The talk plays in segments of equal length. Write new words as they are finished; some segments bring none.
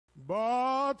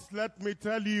But let me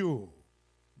tell you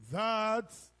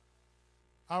that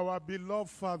our beloved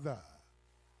Father,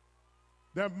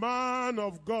 the man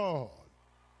of God,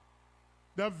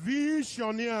 the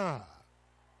visionary,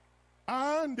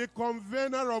 and the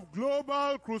convener of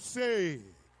Global Crusade,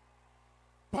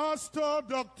 Pastor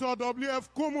Dr W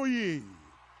F Kumuyi,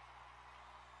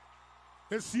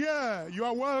 is here. You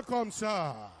are welcome,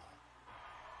 sir.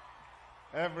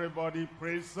 Everybody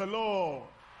praise the Lord.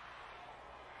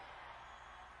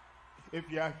 If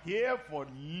you are here for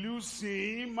lose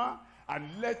him and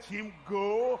let him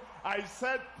go, I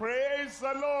said praise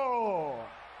the Lord.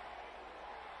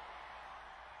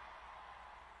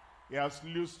 He has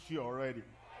loosed you already.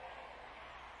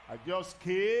 I just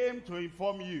came to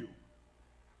inform you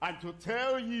and to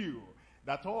tell you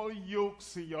that all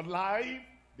yokes in your life,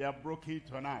 they are broken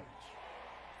tonight.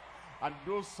 And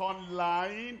those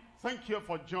online, thank you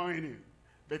for joining,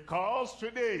 because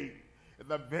today is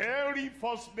the very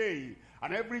first day,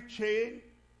 and every chain,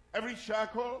 every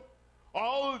shackle,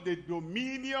 all the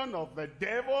dominion of the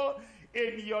devil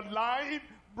in your life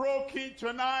broken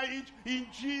tonight in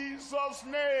Jesus'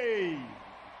 name.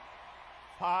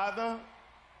 Father,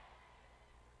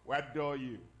 we adore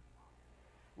you.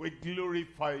 We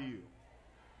glorify you.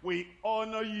 We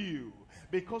honor you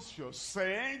because you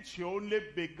sent your only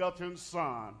begotten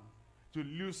Son to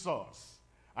loose us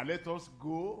and let us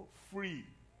go free.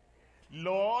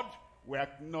 Lord, we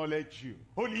acknowledge you.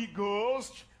 Holy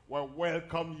Ghost, we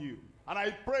welcome you. And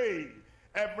I pray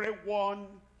everyone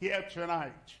here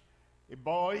tonight, a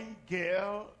boy,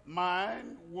 girl,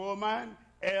 man, woman,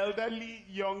 elderly,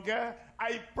 younger,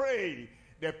 I pray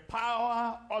the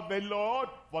power of the Lord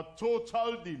for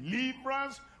total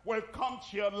deliverance will come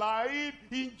to your life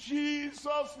in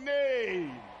Jesus'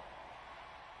 name.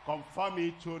 Confirm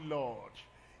it, O Lord.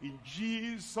 In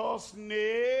Jesus'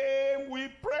 name we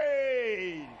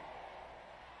pray.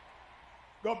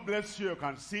 God bless you. You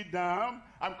can sit down.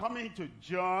 I'm coming to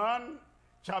John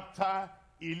chapter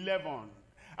 11.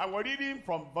 And we're reading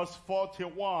from verse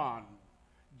 41.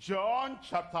 John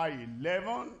chapter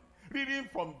 11, reading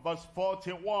from verse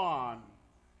 41.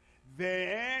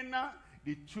 Then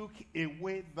they took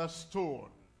away the stone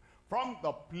from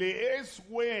the place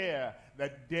where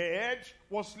the dead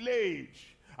was laid.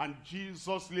 And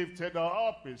Jesus lifted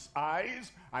up his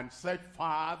eyes and said,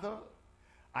 Father,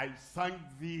 I thank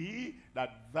thee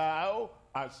that thou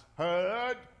hast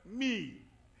heard me.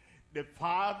 The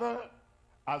Father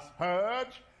has heard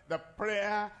the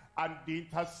prayer and the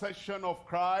intercession of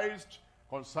Christ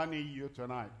concerning you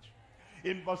tonight.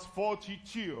 In verse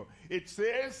 42, it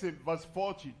says in verse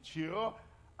 42,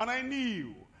 and I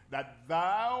knew that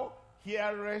thou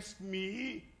hearest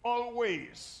me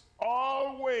always,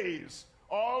 always,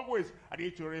 always. I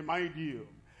need to remind you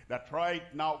that right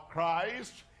now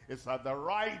Christ is at the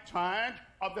right hand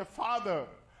of the Father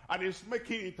and is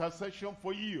making intercession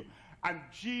for you. And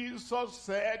Jesus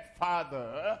said,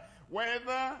 Father,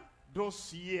 whether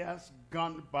those years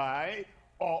gone by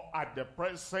or at the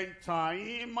present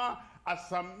time, as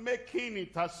I'm making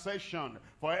intercession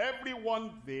for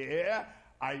everyone there,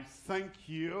 I thank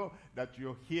you that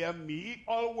you hear me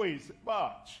always.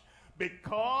 But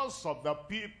because of the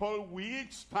people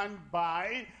which stand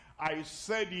by, I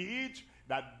said it,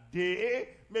 that they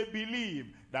may believe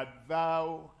that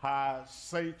thou hast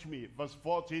sent me. Verse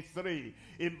 43.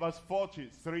 In verse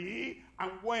 43,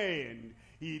 and when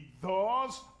he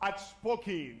thus had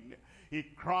spoken, he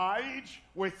cried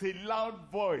with a loud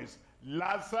voice,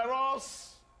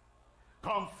 Lazarus,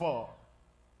 come forth.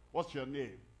 What's your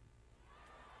name?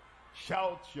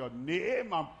 Shout your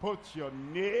name and put your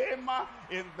name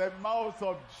in the mouth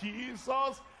of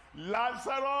Jesus.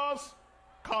 Lazarus,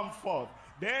 come forth.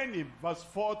 Then in verse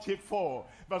 44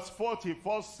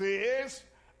 says,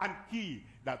 and he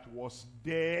that was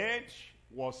dead,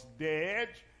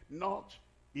 not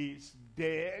is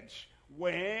dead,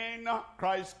 when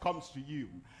Christ comes to you.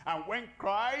 And when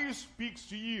Christ speaks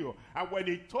to you, and when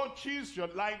he touches your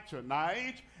life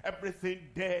tonight, everything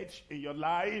dead in your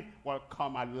life will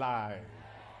come alive.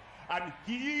 And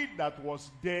he that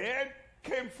was dead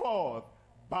came forth,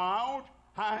 bound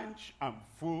hands and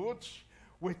foot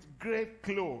with great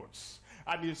clothes,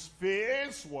 and his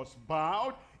face was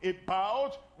bound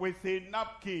about with a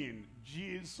napkin.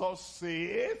 Jesus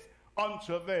saith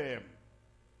unto them,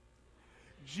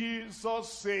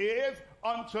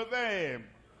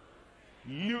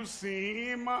 loose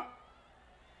him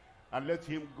and let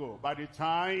him go. By the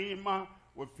time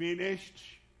we finished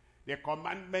the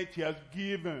commandment he has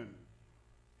given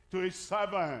to his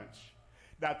servant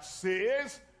that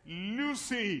says, loose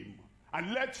him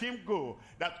and let him go,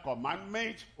 that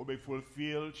commandment will be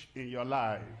fulfilled in your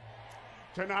life.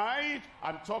 Tonight,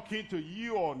 I'm talking to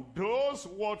you on those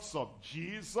words of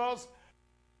Jesus.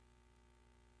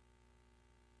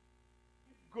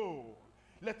 Go.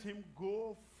 Let him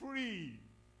go free.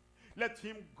 Let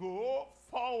him go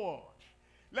forward.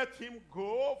 Let him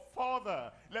go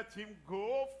further. Let him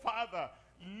go farther.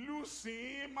 Loose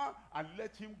him and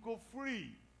let him go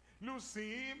free. Loose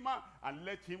him and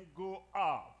let him go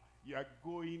up. You are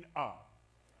going up.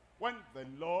 When the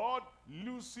Lord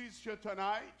looses you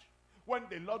tonight, when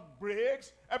the Lord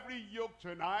breaks every yoke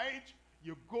tonight,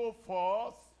 you go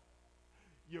forth,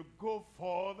 you go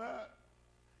further,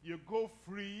 you go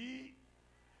free,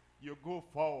 you go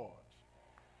forward.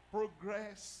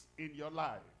 Progress in your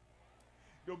life.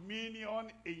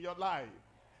 Dominion in your life.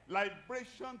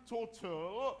 Liberation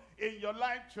total in your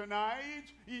life tonight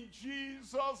in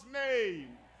Jesus' name.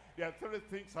 There are three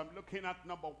things I'm looking at.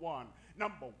 Number one,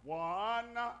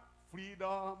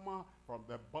 freedom from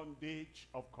the bondage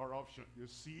of corruption. You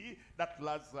see that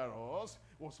Lazarus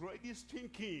was already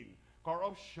stinking.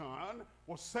 Corruption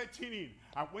was setting in.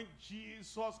 And when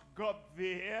Jesus got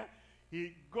there,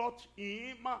 he got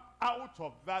him out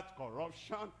of that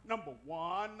corruption. Number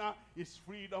one is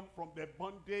freedom from the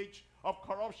bondage of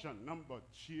corruption. Number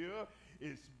two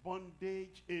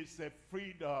is a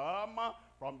freedom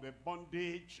from the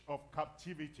bondage of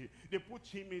captivity. They put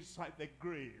him inside the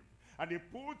grave, and they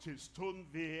put a stone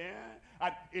there,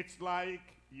 and it's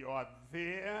like you are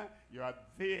there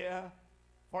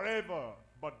forever.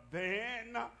 But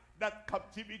then that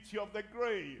captivity of the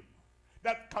grave,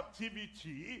 that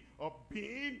captivity of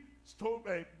being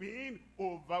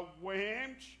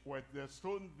overwhelmed with the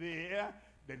stone there,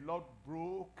 the Lord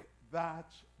broke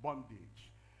that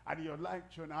bondage. And in your life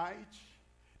tonight,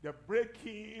 the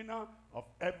breaking of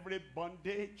every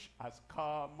bondage has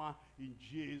come in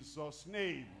Jesus'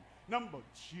 name. Number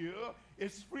two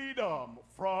is freedom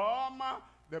from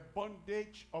the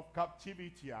bondage of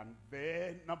captivity. And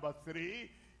then number three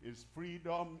is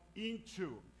freedom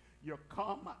into. You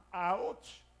come out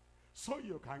so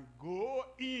you can go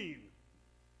in.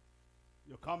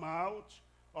 You come out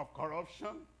of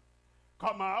corruption,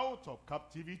 come out of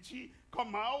captivity,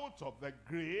 come out of the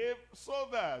grave so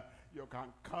that you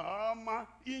can come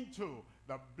into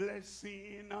the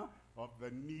blessing of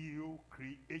the new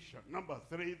creation. Number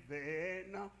three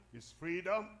then is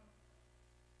freedom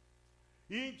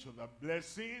into the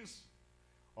blessings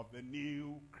of the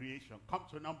new creation. Come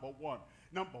to number one.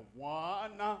 Number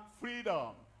one,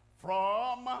 freedom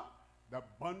from the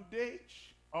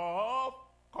bondage of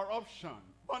corruption.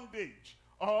 Bondage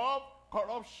of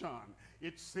corruption.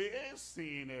 It says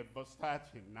in verse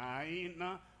 39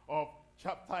 of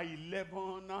chapter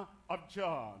 11 of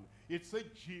John, it says,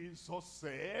 Jesus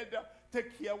said,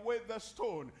 take away the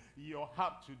stone. You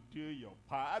have to do your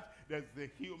part. There's the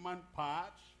human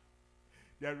part.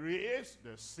 There is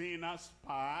the sinner's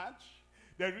part.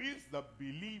 There is the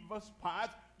believer's part.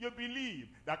 You believe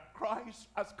that Christ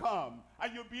has come,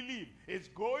 and you believe it's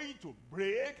going to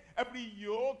break every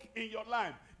yoke in your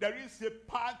life. There is a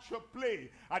part you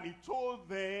play. And he told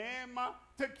them,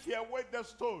 take away the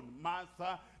stone.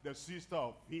 Martha, the sister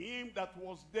of him that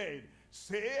was dead,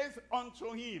 says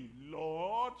unto him,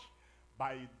 Lord,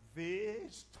 by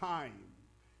this time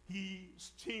he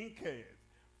stinketh,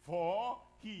 for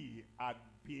he had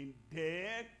been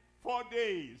dead 4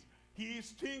 days. He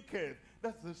stinketh.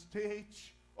 That's the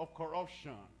stage of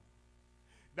corruption.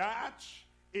 That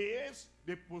is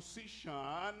the position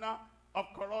of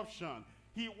corruption.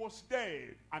 He was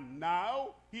dead, and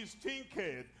now he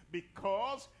stinketh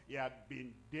because he had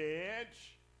been dead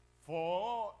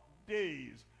 4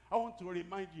 days. I want to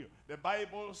remind you, the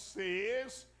Bible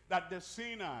says that the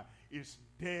sinner is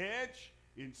dead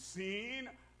in sin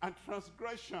and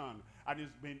transgression. And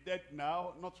he's been dead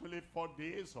now, not only 4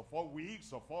 days or 4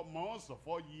 weeks or 4 months or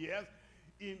 4 years.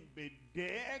 He's been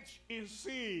dead in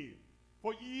sin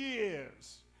for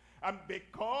years. And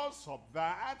because of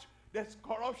that, there's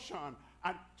corruption.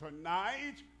 And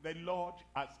tonight, the Lord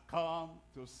has come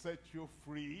to set you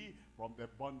free from the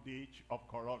bondage of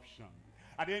corruption.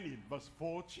 And then in verse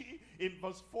 40,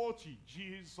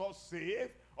 Jesus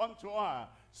saith unto her,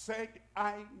 said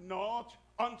I not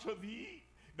unto thee,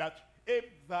 that if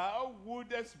thou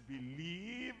wouldest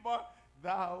believe,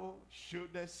 thou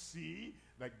shouldest see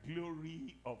the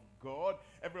glory of God.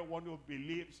 Everyone who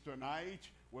believes tonight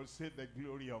will see the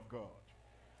glory of God.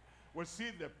 Will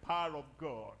see the power of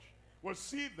God. Will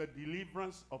see the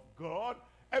deliverance of God.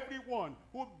 Everyone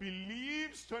who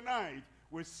believes tonight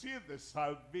will see the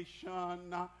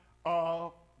salvation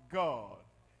of God.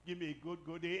 Give me a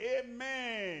good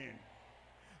amen.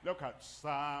 Look at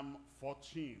Psalm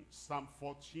 14. Psalm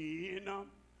 14.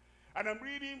 And I'm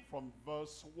reading from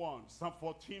verse 1. Psalm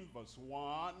 14 verse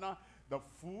 1. The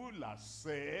fool has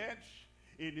said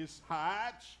in his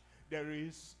heart, there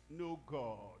is no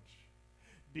God.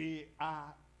 They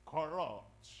are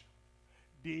corrupt.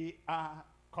 They are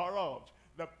corrupt.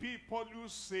 The people who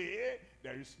say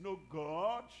there is no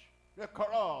God, they're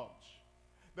corrupt.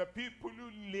 The people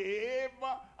who live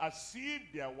as if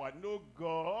there were no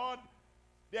God,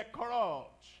 they're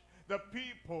corrupt. The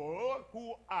people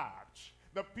who act,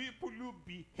 the people who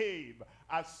behave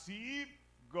as if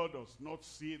God does not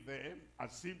see them,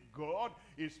 as if God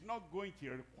is not going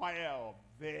to require of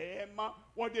them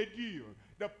what they do.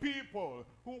 The people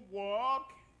who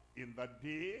walk in the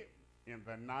day, in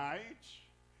the night,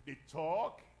 they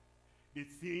talk, they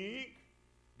think,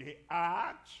 they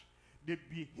act, they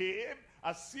behave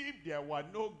as if there were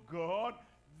no God,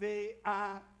 they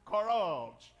are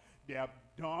corrupt. They have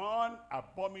done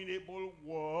abominable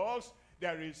works.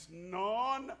 There is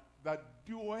none that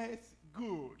doeth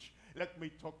good. Let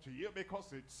me talk to you,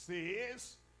 because it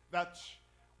says that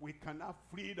we can have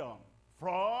freedom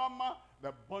from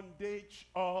the bondage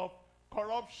of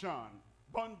corruption.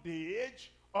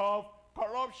 Bondage of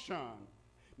corruption.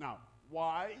 Now,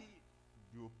 why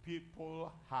do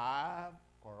people have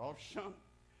corruption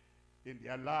in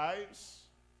their lives,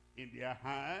 in their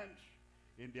hands,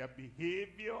 in their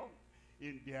behavior,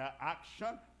 in their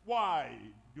action? Why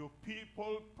do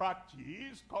people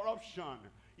practice corruption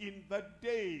in the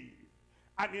day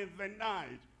and in the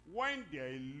night, when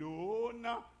they're alone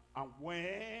and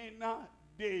when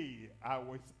they are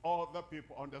with other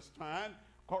people? Understand,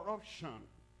 corruption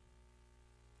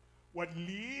will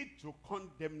lead to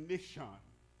condemnation.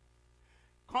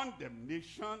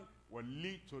 Condemnation will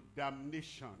lead to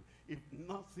damnation if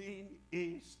nothing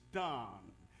is done.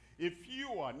 If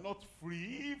you are not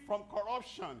free from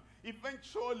corruption,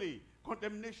 eventually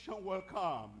condemnation will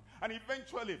come. And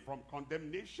eventually from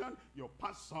condemnation, you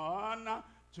pass on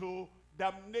to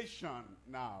damnation.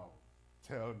 Now,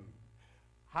 tell me,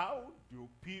 how do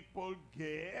people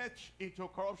get into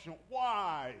corruption?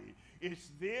 Why is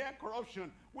there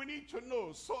corruption? We need to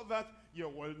know, so that you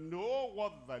will know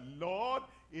what the Lord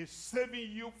is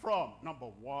saving you from. Number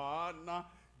one,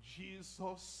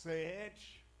 Jesus said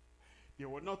they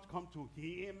will not come to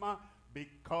him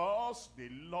because they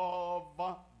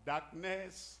love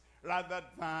darkness rather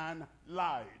than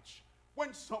light.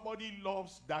 When somebody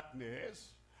loves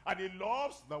darkness, and he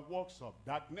loves the works of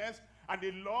darkness, and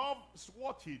he loves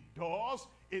what he does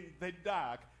in the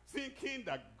dark, thinking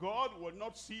that God will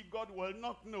not see, God will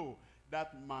not know,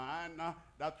 that man,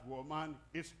 that woman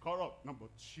is corrupt. Number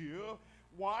two,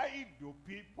 why do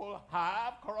people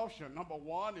have corruption? Number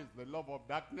one is the love of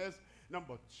darkness.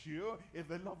 Number two is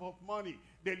the love of money.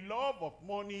 The love of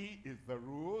money is the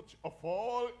root of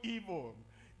all evil.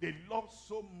 They love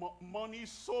money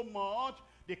so much,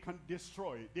 they can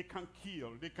destroy, they can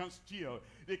kill, they can steal,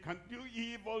 they can do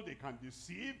evil, they can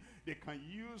deceive, they can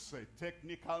use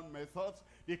technical methods,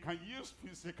 they can use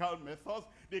physical methods,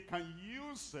 they can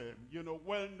use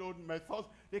well-known methods,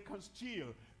 they can steal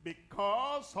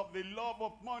because of the love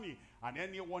of money. And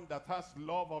anyone that has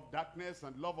love of darkness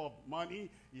and love of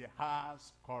money, he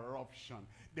has corruption.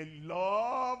 The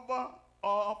love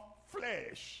of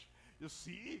flesh. You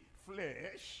see,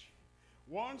 flesh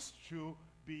wants to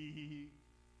be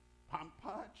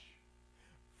pampered.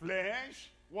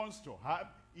 Flesh wants to have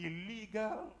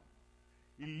illegal,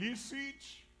 illicit,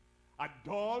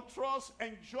 adulterous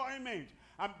enjoyment.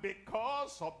 And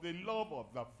because of the love of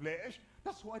the flesh,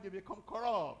 that's why they become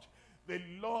corrupt. The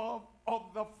love of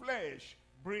the flesh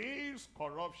brings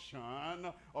corruption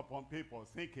upon people.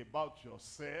 Think about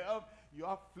yourself. You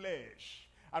have flesh.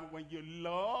 And when you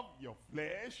love your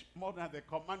flesh more than the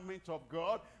commandment of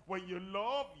God, when you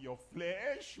love your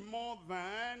flesh more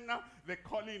than the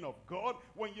calling of God,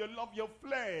 when you love your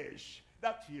flesh,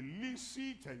 that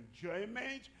illicit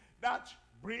enjoyment, that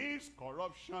brings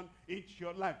corruption into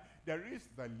your life. There is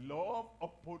the love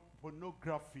of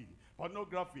pornography.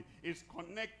 Pornography is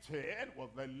connected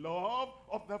with the love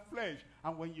of the flesh.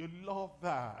 And when you love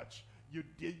that, you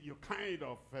kind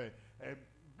of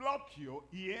block your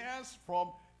ears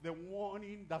from the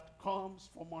warning that comes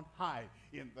from on high.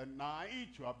 In the night,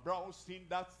 you are browsing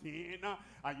that thing,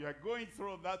 and you are going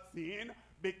through that thing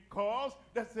because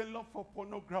there's a love for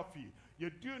pornography. You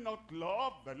do not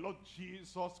love the Lord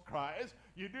Jesus Christ.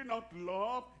 You do not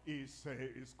love his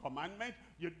commandment.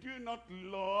 You do not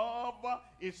love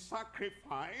his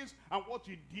sacrifice and what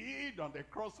he did on the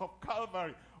cross of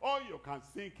Calvary. All you can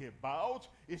think about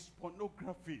is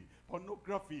pornography.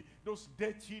 Pornography, those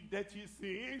dirty, dirty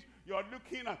things you are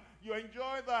looking at. You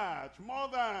enjoy that more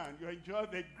than you enjoy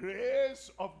the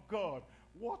grace of God.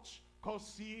 What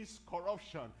causes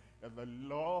corruption? The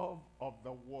love of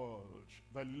the world.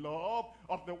 The love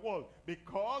of the world.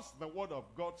 Because the word of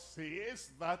God says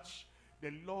that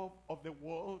the love of the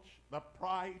world, the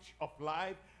pride of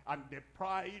life, and the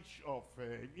pride of,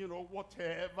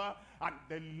 whatever, and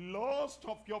the lust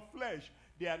of your flesh,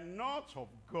 they are not of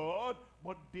God,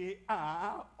 but they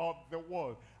are of the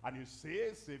world. And he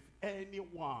says, if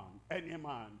anyone, any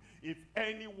man, if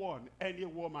anyone, any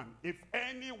woman, if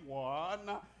anyone,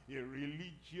 a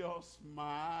religious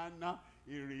man, a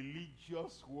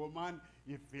religious woman,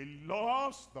 if he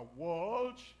loves the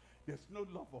world, there's no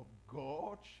love of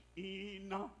God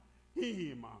in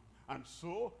him. And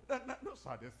so, those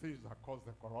are the things that cause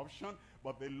the corruption.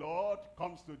 But the Lord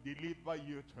comes to deliver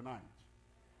you tonight.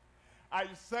 I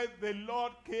said the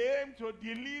Lord came to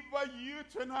deliver you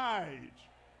tonight.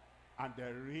 And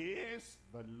there is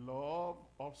the love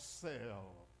of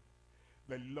self.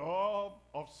 The love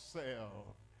of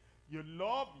self. You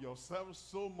love yourself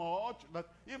so much that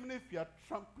even if you are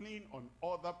trampling on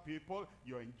other people,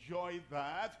 you enjoy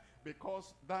that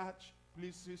because that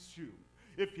pleases you.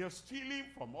 If you're stealing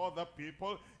from other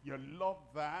people, you love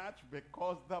that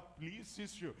because that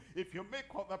pleases you. If you make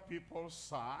other people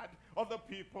sad, other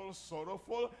people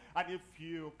sorrowful, and if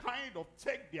you kind of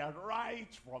take their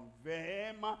right from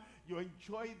them, you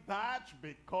enjoy that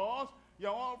because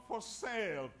you're all for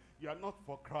self. You're not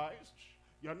for Christ.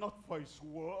 You're not for his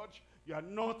word. You're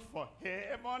not for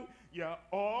heaven. You're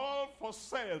all for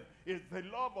self. It's the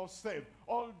love of self.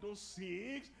 All those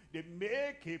things, they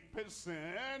make a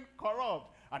person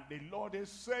corrupt. And the Lord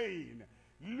is saying,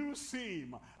 loose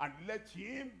him and let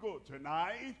him go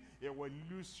tonight. It will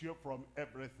loose you from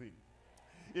everything.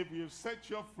 If you set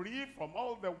you free from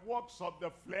all the works of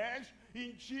the flesh,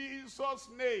 in Jesus'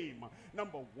 name.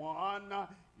 Number one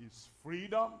is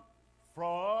freedom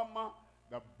from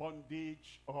the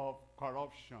bondage of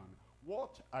corruption.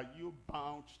 What are you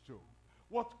bound to?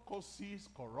 What causes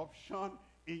corruption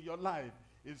in your life?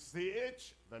 Is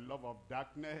it the love of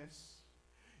darkness?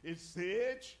 Is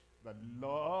it the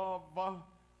love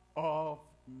of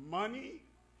money?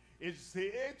 Is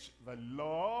it the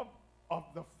love of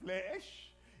the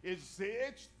flesh? Is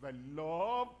it the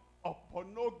love of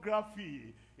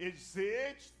pornography? Is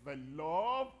it the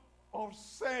love of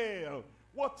sale?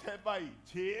 Whatever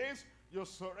it is, you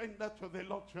surrender to the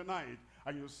Lord tonight.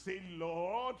 And you say,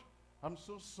 Lord, I'm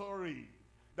so sorry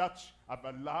that I've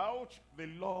allowed the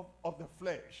love of the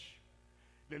flesh,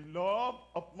 the love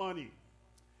of money,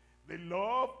 the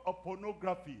love of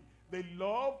pornography, the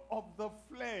love of the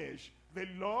flesh, the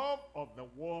love of the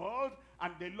world,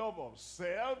 and the love of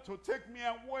self to take me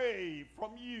away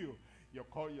from you. You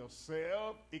call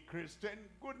yourself a Christian,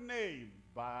 good name,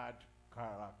 bad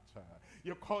character.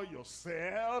 You call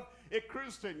yourself a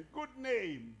Christian, good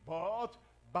name, but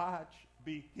bad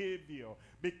behavior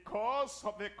because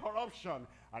of the corruption.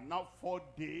 And now 4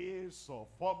 days or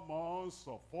 4 months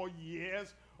or 4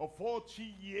 years or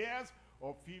 40 years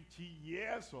or 50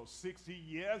 years or 60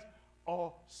 years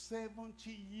or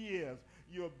 70 years,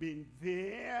 you've been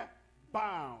there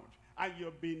bound, and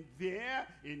you've been there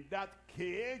in that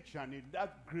cage and in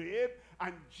that grave.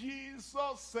 And Jesus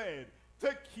said,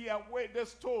 take here away the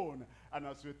stone. And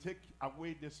as you take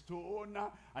away the stone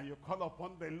and you call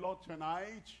upon the Lord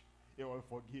tonight, he will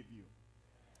forgive you.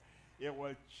 It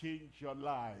will change your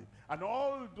life. And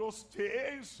all those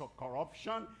stains of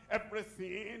corruption,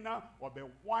 everything will be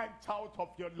wiped out of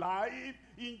your life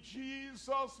in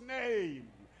Jesus' name.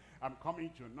 I'm coming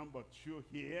to number 2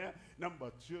 here. Number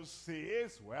 2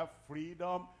 says we have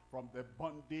freedom from the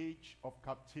bondage of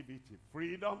captivity.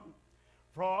 Freedom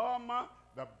from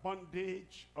the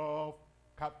bondage of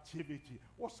captivity.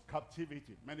 What's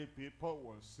captivity? Many people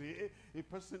will say a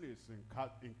person is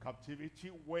in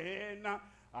captivity when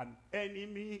an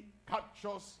enemy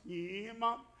captures him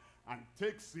and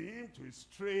takes him to a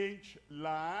strange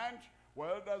land.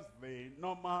 Well, that's the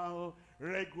normal,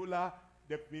 regular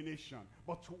definition.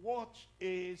 But what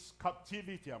is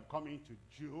captivity? I'm coming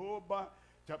to Job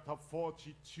chapter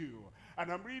 42.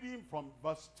 And I'm reading from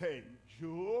verse 10.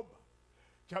 Job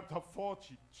chapter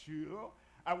 42.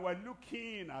 And we're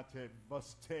looking at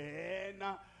verse 10.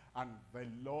 And the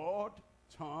Lord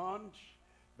turned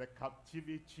the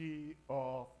captivity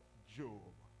of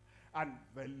Job. And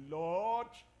the Lord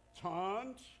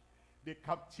turned the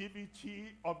captivity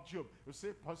of Job. You say,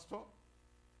 Pastor,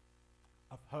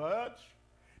 I've heard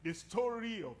the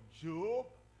story of Job,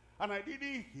 and I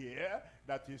didn't hear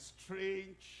that a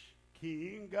strange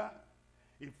king,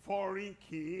 a foreign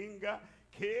king,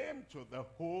 came to the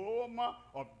home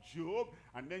of Job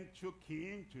and then took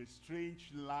him to a strange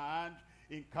land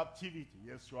in captivity.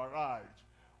 Yes, you are right.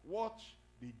 What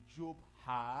did Job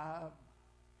have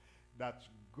that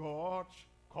God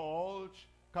called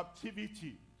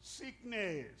captivity,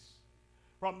 sickness,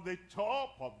 from the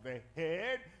top of the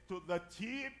head to the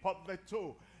tip of the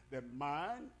toe. The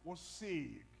man was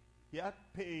sick. He had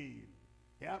pain.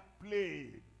 He had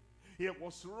plague. He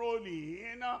was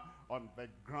rolling on the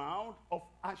ground of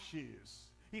ashes.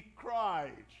 He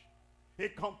cried. He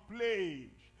complained.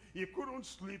 He couldn't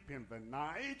sleep in the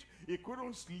night. He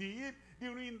couldn't sleep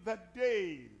during the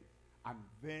day. And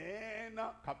then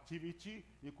captivity,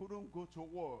 he couldn't go to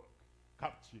work.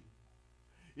 Captive.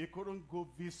 He couldn't go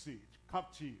visit.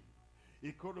 Captive.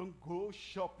 He couldn't go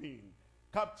shopping.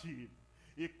 Captive.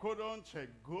 He couldn't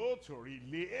go to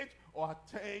relate or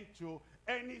attend to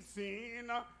anything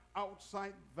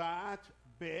outside that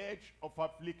bed of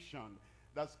affliction.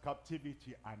 That's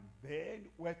captivity. And then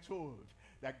we're told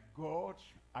that God,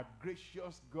 a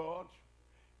gracious God,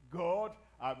 God,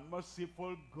 a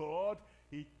merciful God,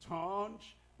 he turned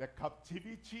the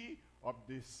captivity of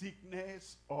the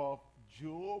sickness of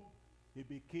Job. He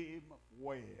became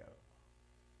well.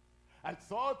 I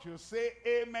thought you say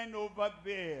amen over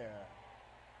there.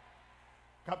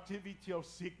 Captivity of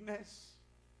sickness,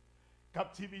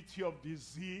 captivity of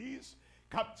disease,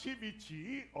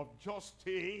 captivity of just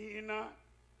staying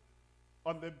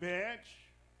on the bed,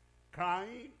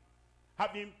 crying,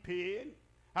 having pain,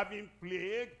 having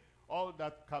plague. All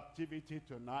that captivity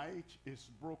tonight is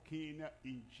broken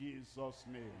in Jesus'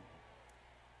 name.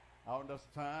 I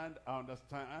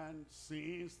understand,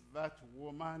 since that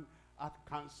woman had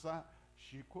cancer,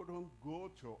 she couldn't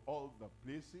go to all the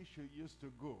places she used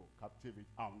to go. Captivity,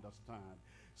 I understand.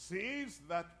 Since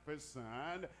that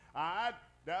person had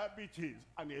diabetes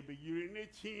and he'd be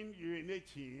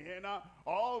urinating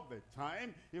all the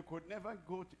time, he could never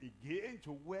go again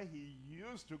to where he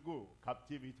used to go.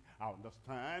 Captivity, I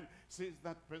understand. Since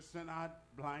that person had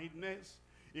blindness,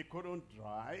 he couldn't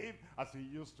drive as he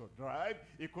used to drive.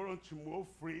 He couldn't move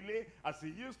freely as he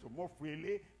used to move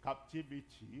freely.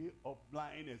 Captivity of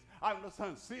blindness. I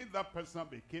understand. Since that person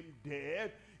became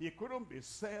dead, he couldn't be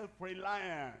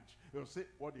self-reliant. You'll say,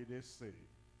 what did he say?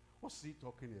 What's he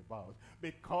talking about?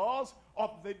 Because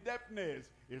of the deafness,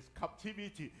 it's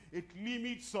captivity. It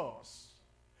limits us.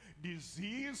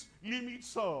 Disease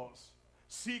limits us.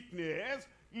 Sickness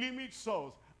limits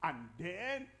us. And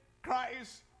then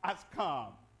Christ has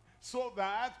come so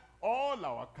that all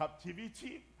our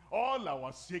captivity, all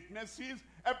our sicknesses,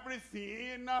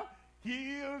 everything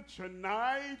healed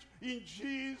tonight in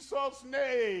Jesus'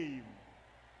 name.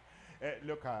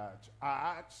 Look at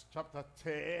Acts chapter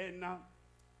 10,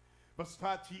 verse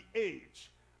 38.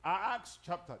 Acts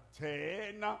chapter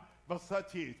 10, verse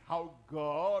 38. How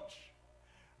God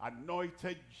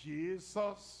anointed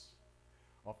Jesus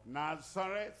of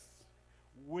Nazareth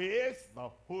with the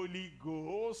Holy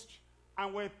Ghost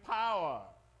and with power.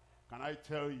 Can I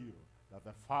tell you that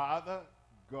the Father,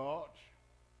 God,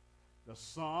 the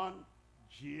Son,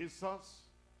 Jesus,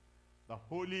 the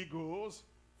Holy Ghost,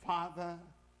 Father,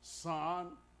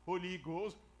 Son, Holy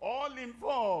Ghost, all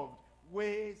involved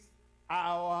with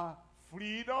our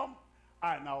freedom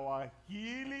and our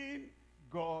healing?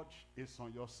 God is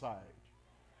on your side.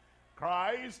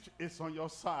 Christ is on your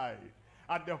side.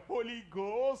 And the Holy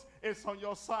Ghost is on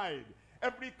your side.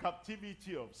 Every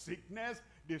captivity of sickness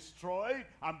destroyed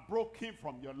and broken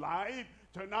from your life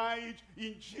tonight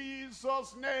in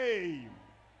Jesus' name.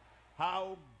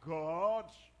 How God,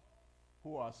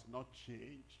 who has not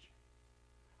changed,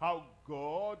 how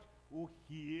God, who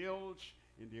healed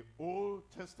in the Old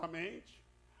Testament,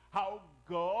 how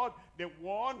God, the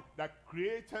one that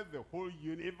created the whole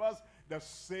universe, the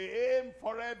same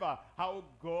forever, how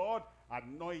God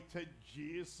anointed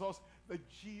Jesus, the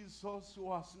Jesus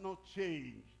who has not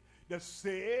changed, the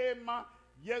same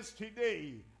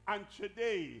yesterday and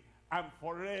today and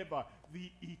forever, the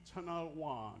eternal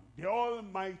one, the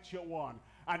almighty one,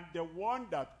 and the one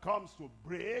that comes to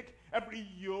break every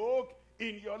yoke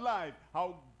in your life.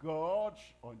 How God,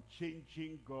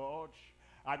 unchanging God,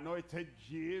 anointed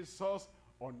Jesus,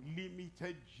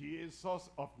 unlimited Jesus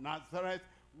of Nazareth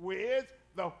with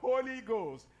the Holy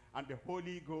Ghost. And the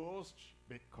Holy Ghost,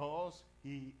 because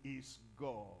he is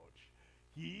God,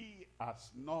 he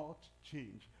has not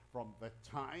changed from the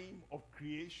time of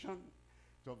creation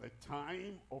to the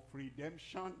time of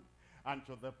redemption and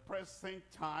to the present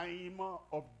time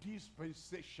of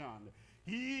dispensation.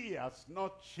 He has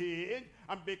not changed,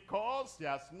 and because he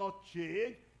has not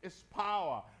changed, his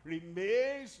power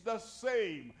remains the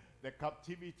same. The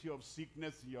captivity of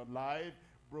sickness in your life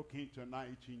broken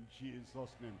tonight in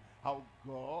Jesus' name. How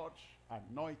God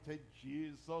anointed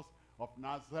Jesus of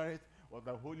Nazareth with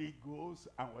the Holy Ghost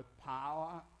and with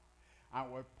power.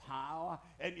 and with power.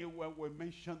 Anywhere we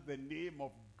mention the name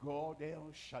of God,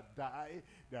 El Shaddai,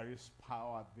 there is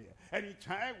power there.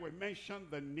 Anytime we mention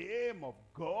the name of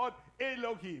God,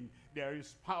 Elohim, there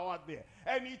is power there.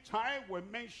 Anytime we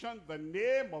mention the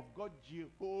name of God,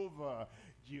 Jehovah,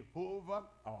 Jehovah,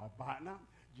 our banner,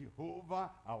 Jehovah,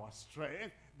 our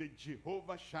strength, the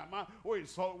Jehovah Shammah, who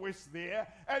is always there.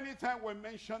 Anytime we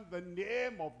mention the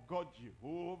name of God,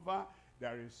 Jehovah,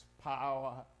 there is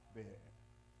power there.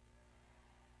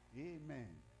 Amen.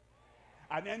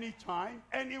 And anytime,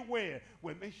 anywhere,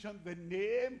 we mention the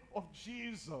name of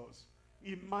Jesus,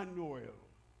 Emmanuel,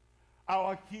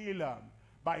 our healer.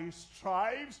 By his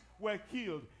stripes we're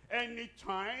healed.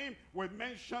 Anytime we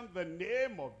mention the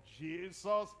name of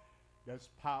Jesus, there's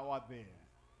power there.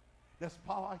 There's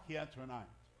power here tonight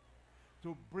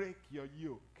to break your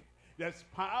yoke. There's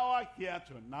power here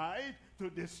tonight to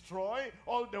destroy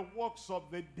all the works of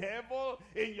the devil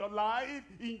in your life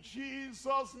in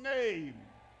Jesus' name.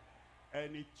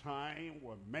 Anytime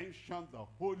we mention the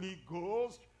Holy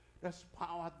Ghost, there's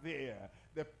power there.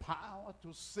 The power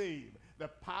to save, the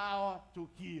power to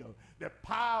heal, the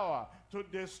power to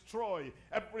destroy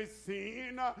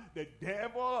everything the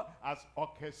devil has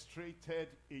orchestrated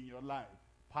in your life.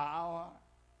 Power,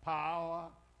 power,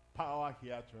 power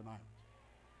here tonight.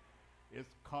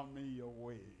 It's coming your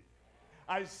way.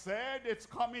 I said it's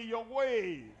coming your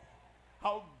way.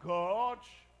 How God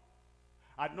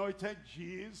anointed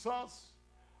Jesus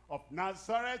of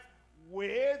Nazareth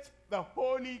with the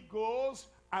Holy Ghost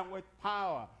and with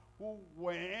power, who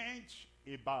went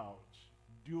about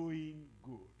doing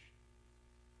good.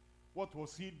 What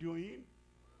was he doing?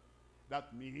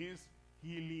 That means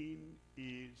healing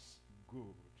is good.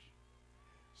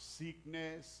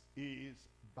 Sickness is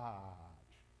bad.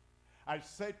 I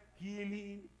said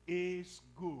healing is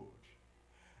good.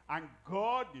 And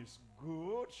God is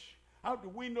good. How do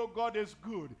we know God is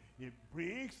good? He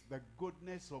brings the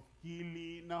goodness of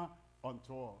healing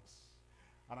unto us.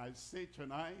 And I say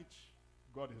tonight,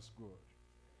 God is good.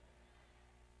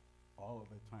 All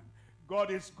the time. God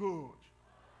is good.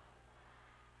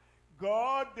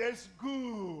 God is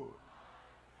good.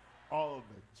 All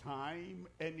the time,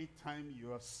 anytime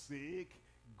you are sick,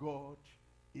 God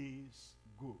is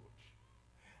good.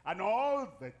 And all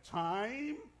the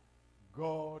time,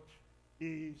 God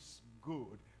is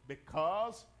good.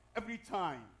 Because every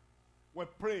time we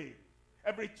pray,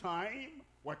 every time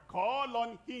we call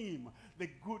on him, the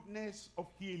goodness of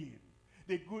healing,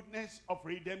 the goodness of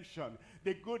redemption,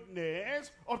 the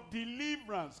goodness of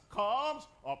deliverance comes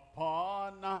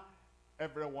upon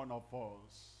every one of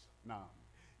us. Now,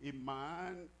 a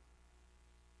man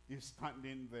is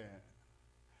standing there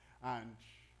and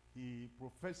he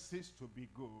professes to be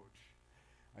good.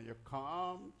 And you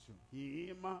come to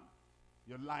him,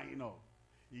 you line up.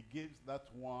 He gives that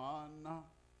one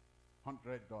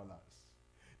 $100.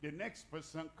 The next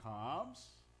person comes,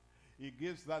 he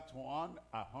gives that one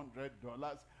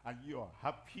 $100, and you're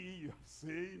happy, you're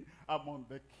saying, I'm on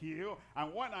the queue,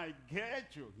 and when I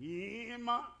get to him,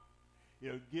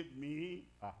 he'll give me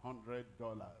 $100,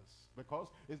 because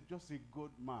he's just a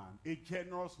good man, a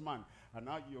generous man. And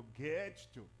now you get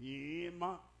to him,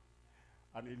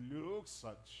 and he looks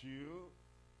at you,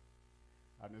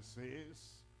 and he says,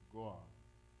 go on,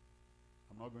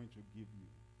 I'm not going to give you.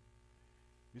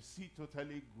 Is he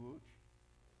totally good?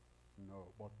 No,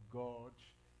 but God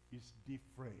is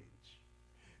different.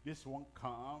 This one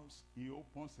comes, he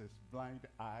opens his blind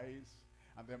eyes,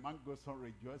 and the man goes on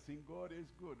rejoicing, God is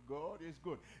good, God is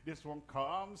good. This one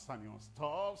comes and he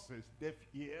unstops his deaf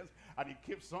ears, and he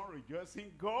keeps on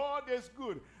rejoicing, God is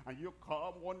good. And you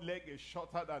come, one leg is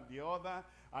shorter than the other,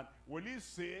 and will he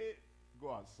say,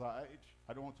 go aside,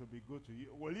 I don't want to be good to you?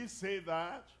 Will he say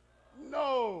that?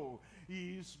 No,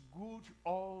 he is good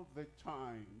all the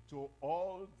time to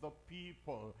all the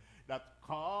people that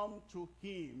come to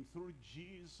him through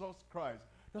Jesus Christ.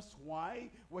 That's why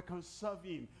we can serve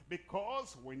him,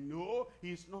 because we know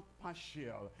he is not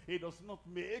partial. He does not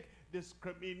make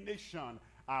discrimination.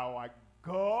 Our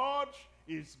God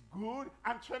is good,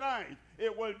 and tonight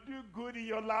it will do good in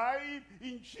your life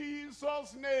in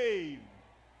Jesus' name.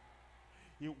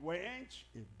 He went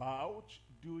about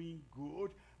doing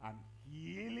good and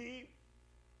healing.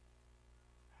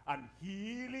 And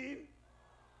healing.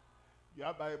 You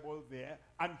have Bible there.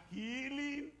 And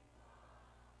healing.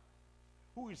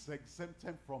 Who is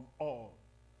exempted from all?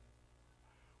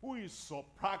 Who is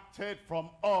subtracted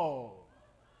from all?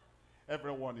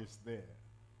 Everyone is there.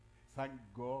 Thank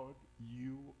God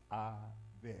you are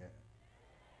there.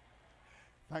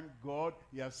 Thank God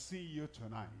he has seen you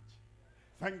tonight.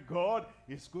 Thank God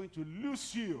he's going to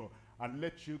loose you and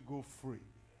let you go free.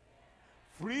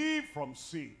 free from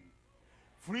sin,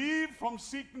 free from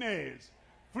sickness,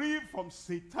 free from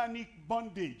satanic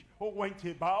bondage, who went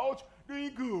about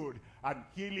doing good and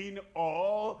healing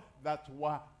all that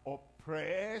were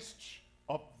oppressed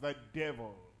of the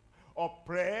devil.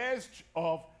 Oppressed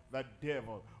of the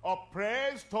devil.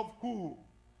 Oppressed of who?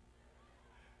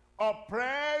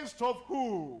 Oppressed of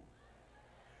who?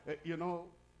 You know,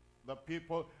 the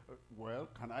people, well,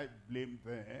 can I blame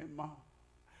them?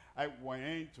 I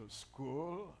went to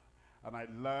school and I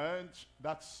learned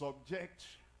that subject.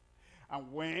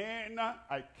 And when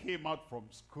I came out from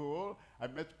school, I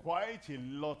met quite a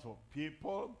lot of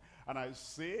people. And I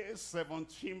say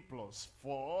 17 plus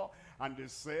 4, and they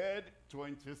said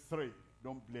 23.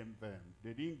 Don't blame them.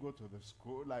 They didn't go to the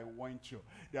school I went to.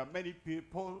 There are many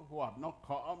people who have not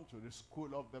come to the school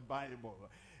of the Bible.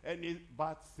 Any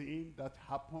bad thing that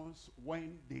happens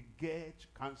when they get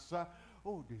cancer,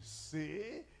 oh, they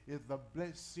say it's the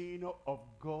blessing of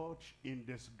God in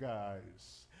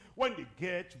disguise. When they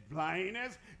get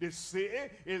blindness, they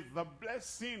say it's the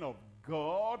blessing of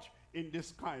God in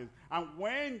disguise. And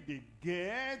when they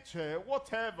get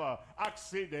whatever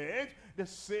accident, they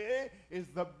say it's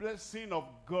the blessing of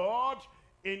God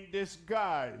in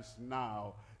disguise.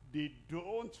 Now, they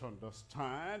don't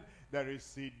understand there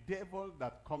is a devil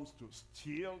that comes to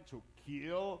steal, to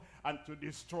kill, and to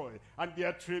destroy. And they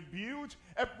attribute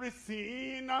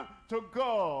everything to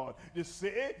God. They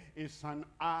say it's an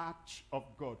act of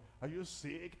God. Are you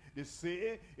sick? They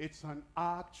say it's an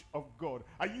act of God.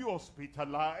 Are you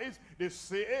hospitalized? They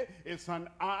say it's an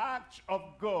act of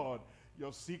God.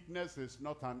 Your sickness is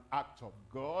not an act of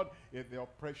God. It's the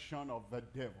oppression of the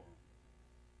devil.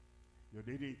 You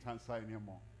didn't answer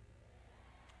anymore.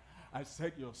 I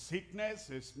said your sickness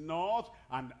is not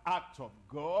an act of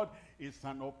God. It's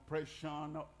an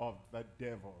oppression of the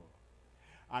devil.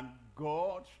 And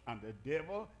God and the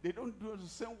devil, they don't do the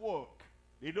same work.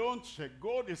 They don't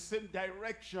go the same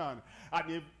direction.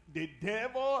 And if the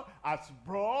devil has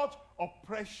brought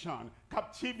oppression,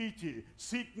 captivity,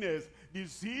 sickness,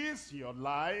 disease in your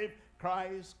life,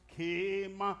 Christ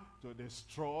came to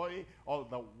destroy all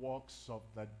the works of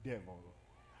the devil.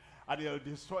 And he'll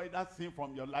destroy that thing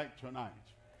from your life tonight.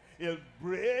 He'll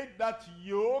break that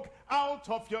yoke out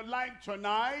of your life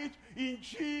tonight in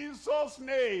Jesus'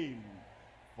 name.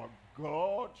 For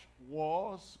God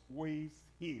was with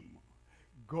him.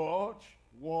 God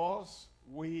was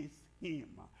with him.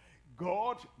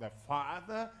 God the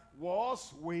Father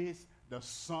was with the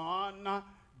Son,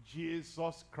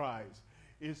 Jesus Christ.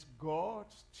 Is God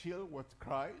still with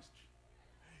Christ?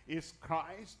 Is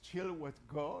Christ still with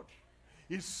God?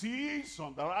 He sits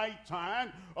on the right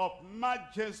hand of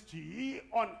majesty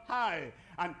on high.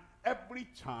 And every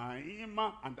time,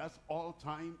 and that's all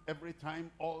time, every time,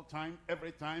 all time,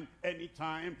 every time,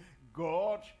 anytime,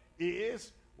 God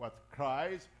is with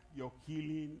Christ, your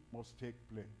healing must take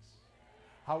place.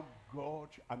 How God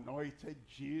anointed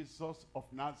Jesus of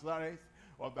Nazareth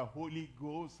with the Holy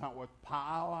Ghost and with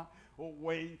power, who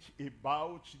went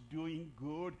about doing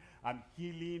good and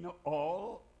healing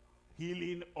all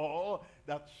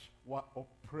that were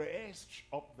oppressed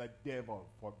of the devil,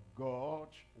 for God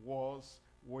was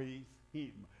with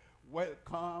him.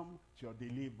 Welcome to your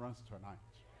deliverance tonight.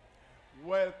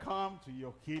 Welcome to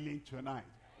your healing tonight.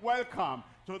 Welcome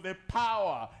to the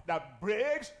power that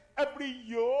breaks every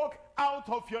yoke out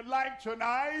of your life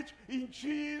tonight in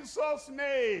Jesus'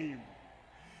 name.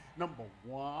 Number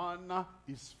one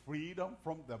is freedom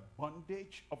from the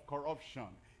bondage of corruption.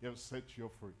 He'll set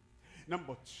you free.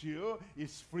 Number two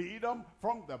is freedom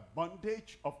from the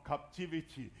bondage of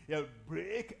captivity. He'll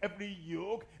break every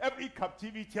yoke, every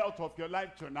captivity out of your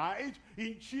life tonight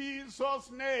in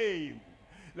Jesus' name.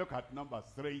 Look at number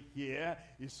three here,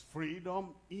 is freedom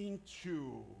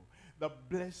into the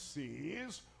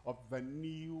blessings of the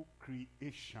new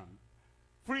creation.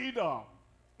 Freedom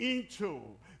into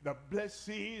the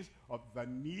blessings of the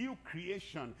new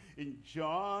creation in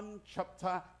John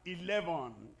chapter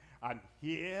 11. And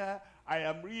here I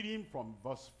am reading from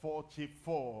verse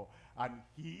 44. And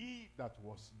he that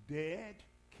was dead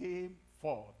came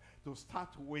forth. To start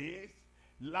with,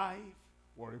 life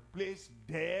will replace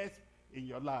death in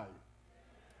your life.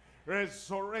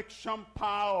 Resurrection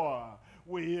power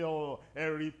will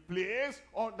replace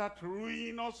all that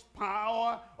ruinous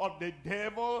power of the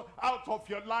devil out of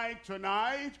your life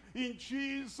tonight in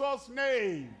Jesus'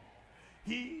 name.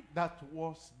 He that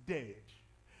was dead,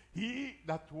 he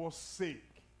that was sick,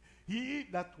 he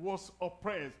that was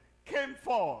oppressed came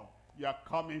forth. You are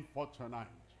coming for tonight.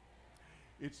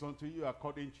 It's unto you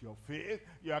according to your faith.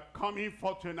 You are coming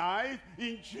for tonight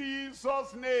in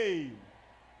Jesus' name.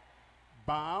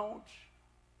 Bound,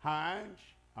 hands,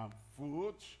 and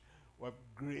foot with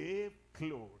grave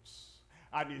clothes,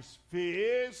 and his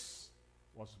face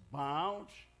was bound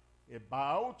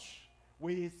about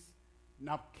with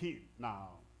napkin. Now,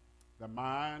 the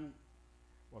man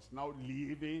was now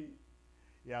living.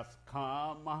 He has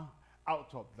come out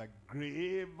of the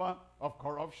grave of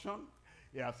corruption.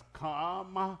 He has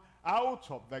come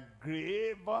out of the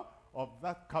grave of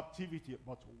that captivity.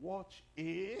 But what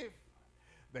if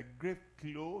the grave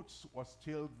clothes was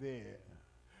still there?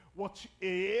 What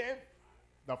if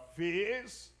the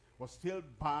face was still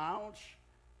bound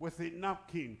with a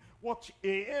napkin? What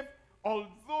if,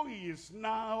 although he is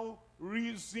now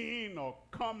risen or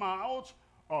come out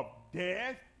of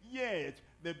death, yet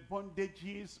the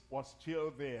bondages was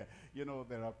still there? You know,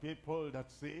 there are people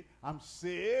that say, I'm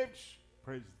saved,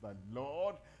 praise the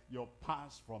Lord, you're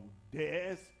passed from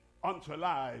death unto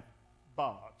life.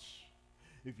 But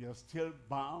if you're still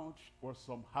bound with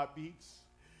some habits,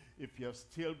 if you're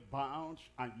still bound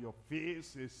and your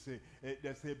face is,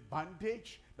 there's a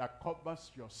bandage that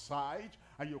covers your side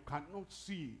and you cannot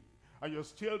see, and you're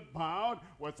still bound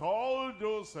with all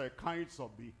those kinds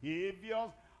of behaviors,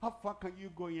 how far can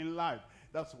you go in life?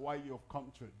 That's why you've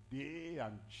come today,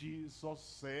 and Jesus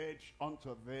said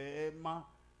unto them,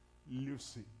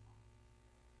 loose him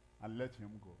and let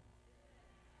him go.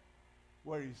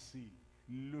 Where is he?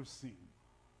 Loose him.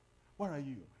 Where are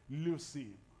you? Loose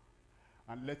him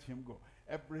and let him go.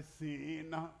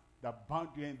 Everything that bound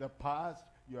you in the past,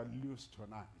 you are loose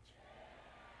tonight.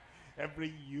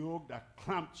 Every yoke that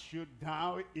clamped you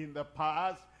down in the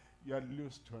past, you are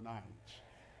loose tonight.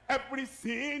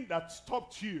 Everything that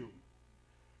stopped you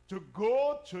to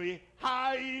go to a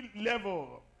high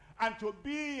level and to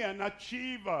be an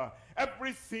achiever,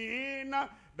 everything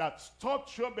that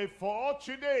stopped you before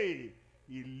today,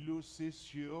 he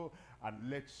looses you and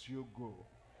lets you go.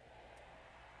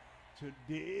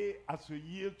 Today, as you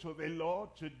yield to the Lord,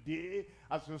 today,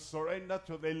 as you surrender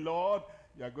to the Lord,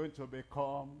 you are going to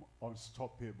become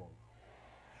unstoppable.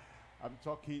 I'm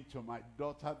talking to my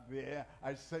daughter there.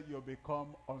 I said you'll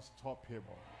become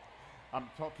unstoppable. I'm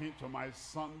talking to my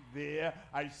son there.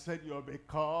 I said you'll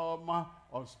become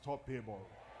unstoppable.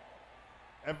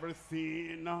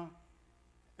 Everything,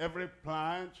 every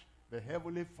plant the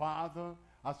Heavenly Father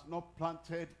has not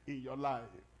planted in your life,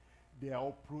 they are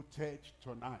uprooted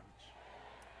tonight.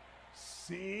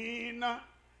 Sin,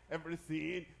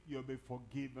 everything, you'll be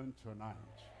forgiven tonight.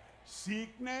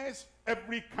 Sickness,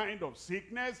 every kind of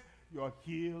sickness, you're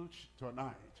healed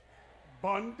tonight.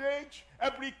 Bondage,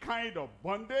 every kind of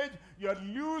bondage, you're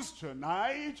loose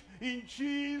tonight in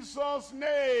Jesus'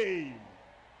 name.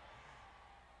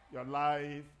 Your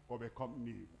life will become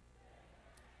new.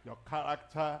 Your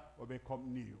character will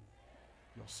become new.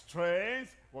 Your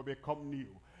strength will become new.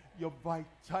 Your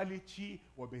vitality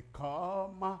will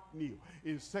become new.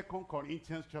 In 2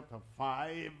 Corinthians chapter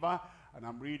 5, and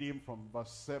I'm reading from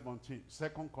verse 17.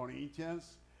 2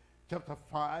 Corinthians chapter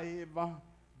 5,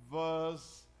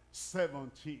 verse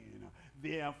 17.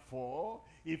 Therefore,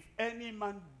 if any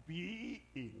man be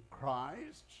in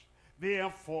Christ,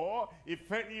 therefore,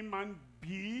 if any man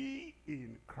be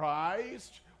in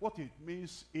Christ, what it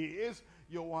means is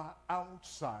you are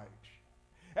outside.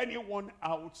 Anyone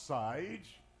outside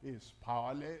is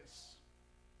powerless,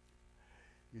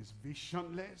 is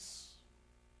visionless,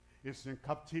 is in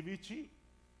captivity,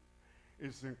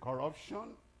 is in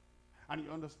corruption. And you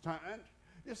understand,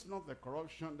 it's not the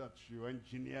corruption that you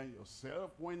engineer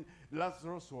yourself. When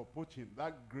Lazarus was put in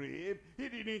that grave, he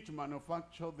didn't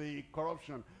manufacture the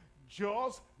corruption,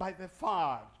 just by the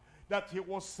fact that he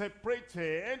was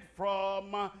separated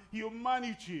from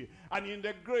humanity. And in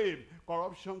the grave,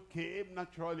 corruption came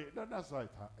naturally. That's how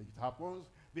it happens.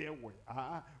 There we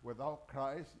are without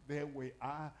Christ. There we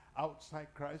are outside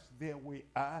Christ. There we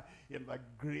are in the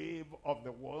grave of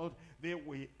the world. There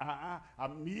we are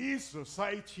amidst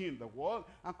society in the world.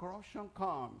 And corruption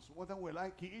comes, whether we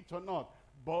like it or not.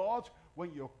 But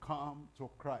when you come to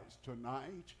Christ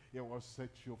tonight, it will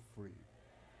set you free.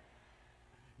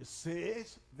 It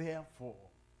says, therefore,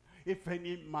 if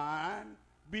any man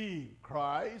be in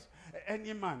Christ,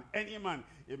 any man,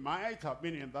 it might have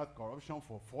been in that corruption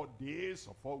for 4 days,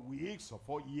 or 4 weeks, or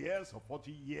 4 years, or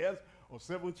 40 years, or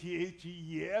 70, 80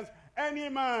 years. Any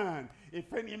man,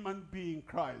 if any man be in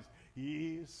Christ,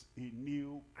 he is a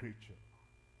new creature.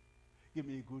 Give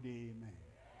me a good amen.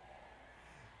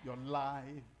 Your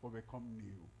life will become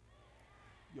new.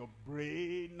 Your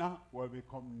brain will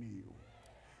become new.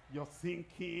 Your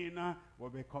thinking will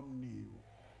become new.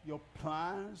 Your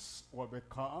plans will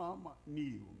become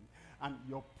new. And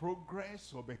your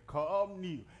progress will become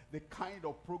new. The kind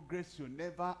of progress you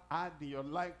never had in your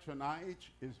life tonight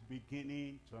is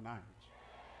beginning tonight.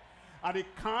 And the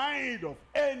kind of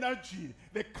energy,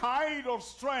 the kind of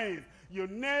strength you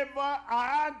never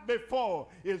had before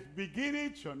is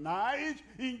beginning tonight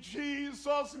in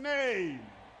Jesus' name.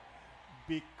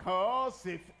 Because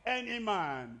if any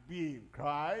man be in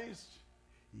Christ,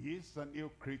 he is a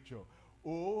new creature.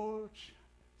 Old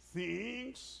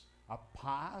things are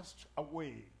passed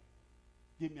away.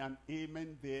 Give me an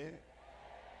amen there.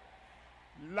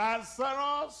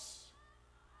 Lazarus,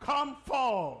 come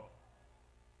forth.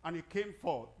 And he came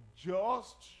forth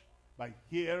just by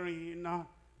hearing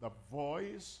the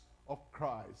voice of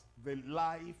Christ, the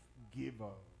life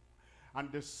giver.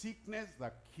 And the sickness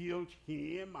that killed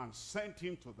him and sent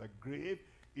him to the grave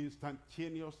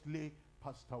instantaneously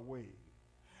passed away.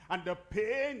 And the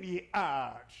pain he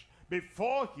had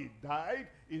before he died,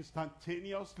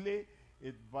 instantaneously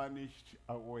it vanished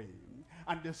away.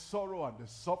 And the sorrow and the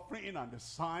suffering and the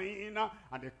sighing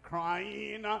and the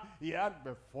crying he had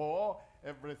before,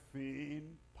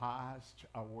 everything passed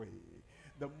away.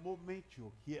 The moment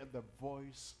you hear the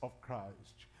voice of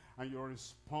Christ and you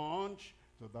respond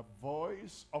to the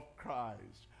voice of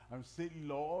Christ and say,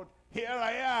 Lord, here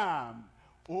I am.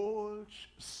 Old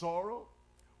sorrow,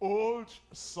 old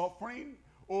suffering,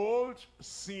 old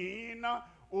sin,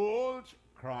 old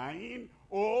crying,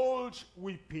 old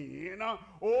weeping,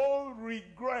 old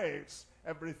regrets,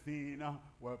 everything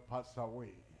will pass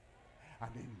away. And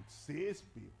then it says,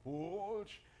 behold,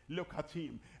 look at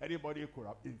him. Anybody could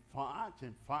have, in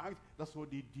fact, that's what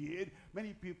they did.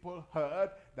 Many people heard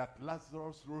that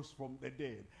Lazarus rose from the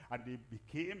dead. And they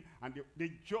became, and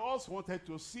they just wanted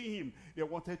to see him. They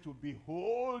wanted to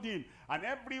behold him. And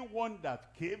everyone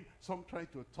that came, some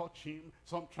tried to touch him,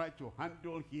 some tried to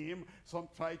handle him, some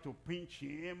tried to pinch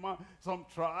him, some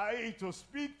tried to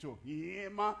speak to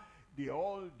him. They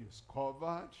all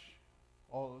discovered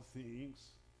all things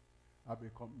have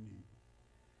become new.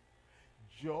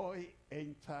 Joy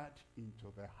entered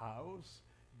into the house.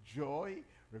 Joy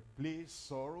replaced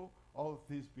sorrow. All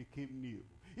things became new.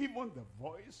 Even the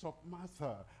voice of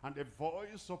Martha and the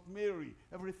voice of Mary,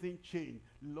 everything changed.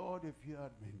 Lord, if you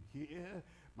had been here,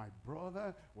 my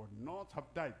brother would not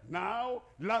have died. Now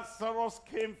Lazarus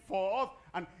came forth,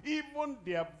 and even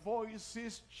their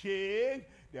voices changed.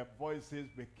 Their voices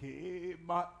became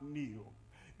new.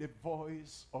 The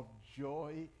voice of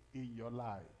joy in your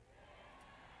life.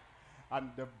 And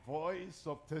the voice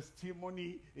of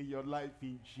testimony in your life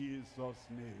in Jesus'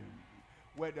 name.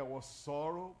 Where there was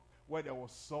sorrow, where there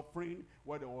was suffering,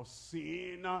 where there was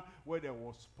sin, where there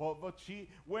was poverty,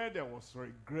 where there was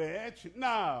regret.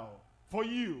 Now, for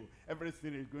you,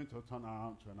 everything is going to turn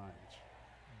around tonight.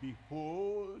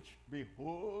 Behold,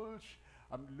 behold,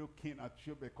 I'm looking at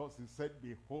you because he said,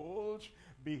 behold,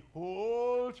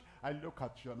 behold. I look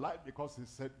at your life because he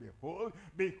said, behold,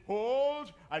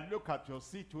 behold. I look at your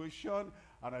situation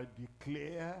and I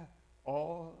declare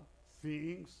all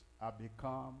things are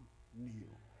become new.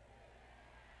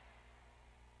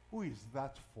 Who is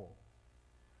that for?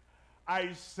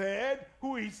 I said,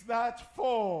 who is that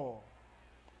for?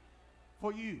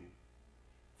 For you,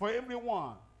 for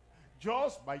everyone.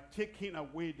 Just by taking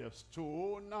away the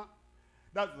stone,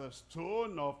 that's the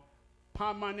stone of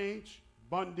permanent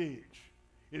bondage.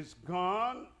 It's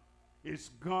gone. It's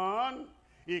gone.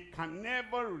 It can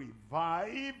never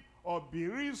revive or be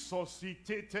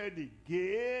resuscitated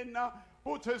again.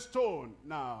 Put a stone.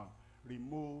 Now,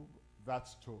 remove that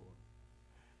stone.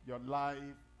 Your life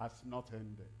has not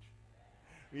ended.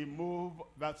 Remove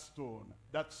that stone.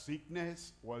 That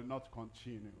sickness will not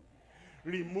continue.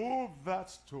 Remove that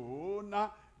stone.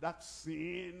 That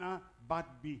sin, bad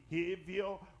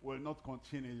behavior will not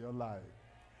continue in your life.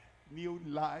 New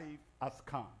life has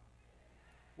come.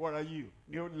 What are you?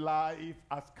 New life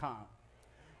has come.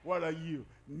 What are you?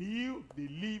 New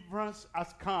deliverance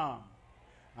has come.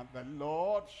 And the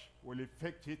Lord will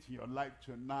effect it in your life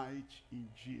tonight in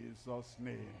Jesus'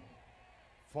 name.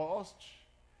 First,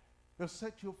 he'll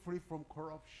set you free from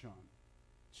corruption.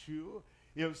 Two,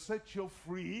 he'll set you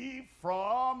free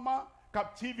from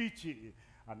captivity.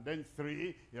 And then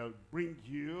three, he'll bring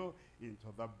you into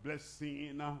the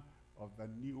blessing of the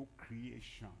new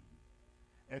creation.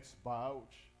 Heads bowed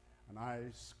and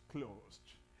eyes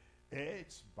closed.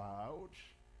 Heads bowed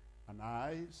and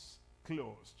eyes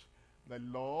closed. The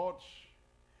Lord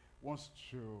wants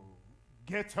to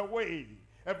get away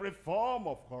every form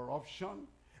of corruption,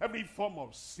 every form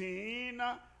of sin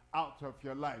out of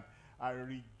your life. I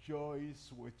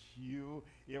rejoice with you.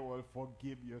 He will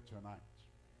forgive you tonight.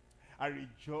 I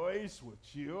rejoice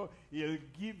with you. He'll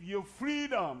give you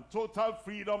freedom, total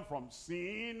freedom from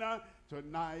sin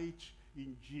tonight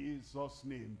in Jesus'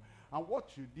 name. And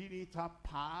what you didn't have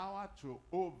power to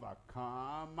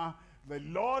overcome, The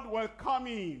Lord will come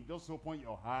in. Just open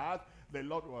your heart. The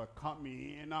Lord will come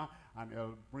in and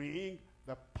he'll bring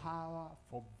the power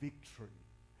for victory,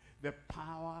 the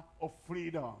power of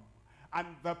freedom, and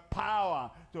the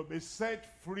power to be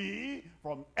set free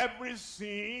from every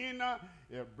sin.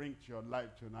 He'll bring to your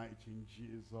life tonight in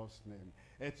Jesus' name.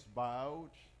 It's bowed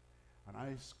and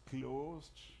eyes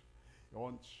closed. You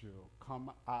want to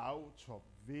come out of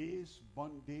this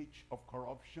bondage of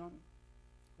corruption.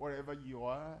 Wherever you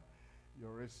are, you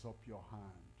raise up your hand.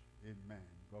 Amen.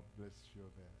 God bless you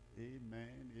there.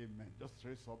 Amen. Amen. Just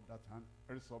raise up that hand.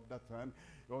 Raise up that hand.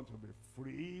 You want to be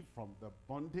free from the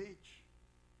bondage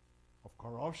of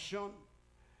corruption,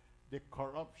 the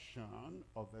corruption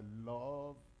of the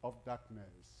love of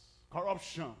darkness,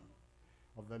 corruption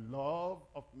of the love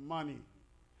of money,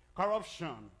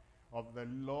 corruption of the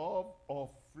love of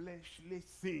fleshly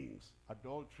things,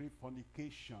 adultery,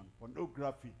 fornication,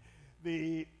 pornography,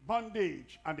 the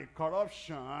bondage and the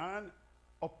corruption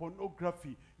of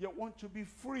pornography. You want to be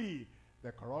free.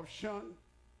 The corruption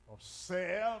of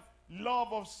self,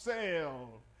 love of self.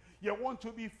 You want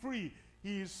to be free.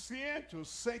 He is here to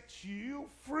set you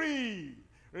free.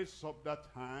 Raise up that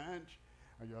hand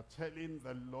and you're telling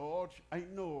the Lord, I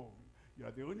know you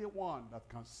are the only one that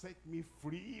can set me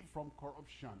free from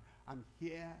corruption. And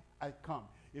here I come.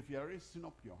 If you are raising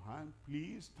up your hand,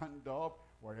 please stand up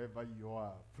wherever you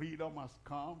are. Freedom has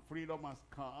come. Freedom has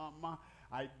come.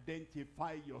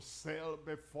 Identify yourself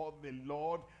before the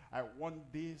Lord. I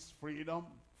want this freedom.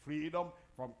 Freedom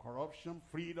from corruption.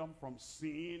 Freedom from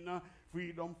sin.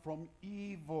 Freedom from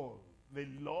evil. The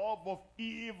love of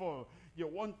evil. You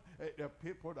want the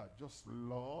people that just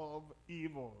love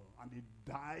evil and they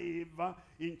dive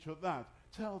into that.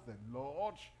 Tell the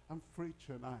Lord, I'm free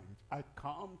tonight. I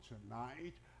come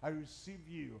tonight. I receive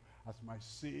you as my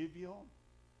Savior,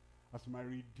 as my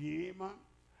Redeemer.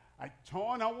 I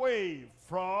turn away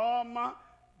from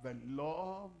the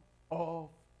love of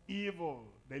evil,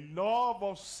 the love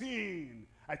of sin.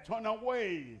 I turn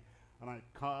away and I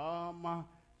come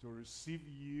to receive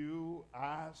you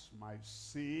as my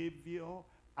Savior,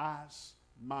 as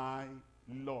my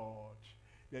Lord.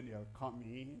 Then you'll come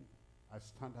in. I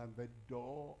stand at the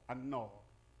door and knock.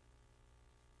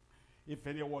 If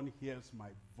anyone hears my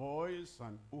voice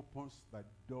and opens the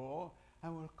door, I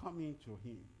will come into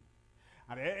him.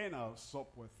 And then I'll sup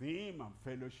with him and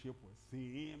fellowship with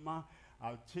him.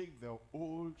 I'll take the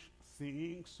old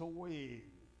things away.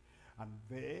 And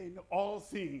then all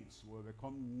things will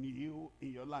become new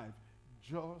in your life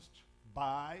just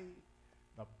by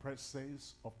the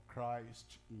presence of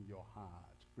Christ in your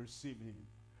heart. Receive him.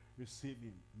 Receive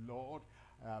him. Lord,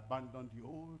 I abandon the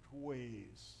old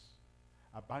ways.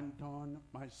 Abandon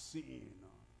my sin.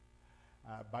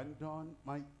 I abandon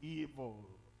my evil.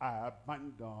 I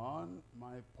abandon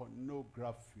my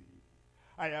pornography.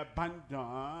 I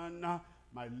abandon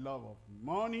my love of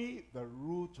money, the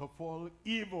root of all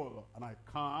evil. And I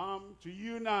come to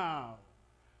you now.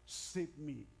 Save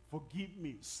me, forgive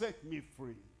me, set me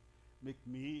free. Make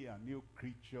me a new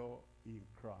creature in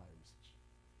Christ.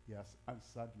 He has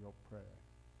answered your prayer.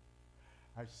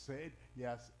 I said he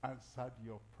has answered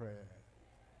your prayer.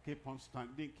 Keep on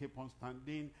standing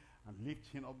and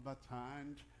lifting up that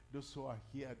hand. Those who are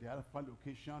here at the Alpha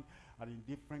location and in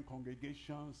different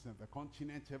congregations in the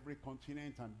continent, every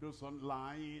continent, and those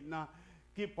online,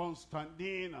 keep on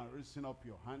standing and raising up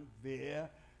your hand there.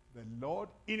 The Lord,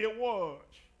 in a word,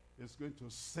 is going to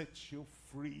set you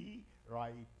free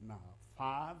right now.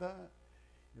 Father,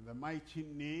 in the mighty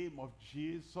name of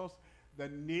Jesus, the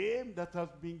name that has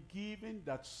been given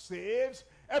that saves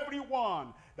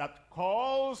everyone that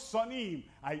calls on him,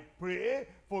 I pray,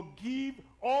 forgive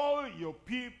all your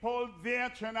people there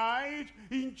tonight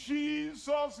in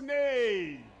Jesus'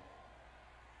 name.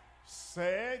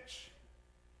 Set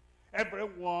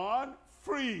everyone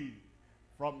free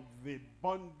from the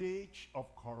bondage of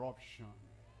corruption.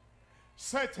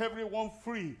 Set everyone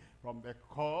free from the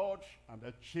cord and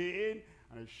the chain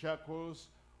and the shackles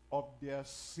of their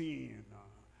sin.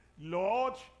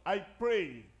 Lord, I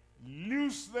pray,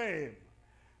 loose them.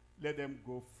 Let them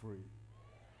go free.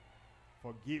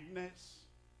 Forgiveness,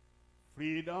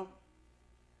 freedom,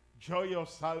 joy of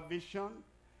salvation,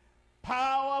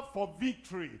 power for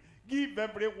victory. Give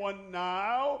everyone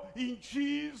now in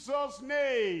Jesus'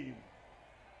 name.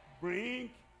 Bring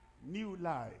new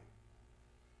life,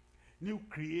 new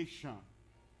creation,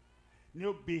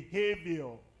 new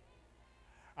behavior,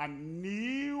 and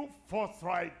new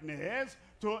forthrightness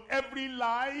to every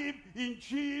life in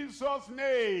Jesus'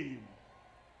 name.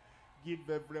 Give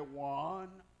everyone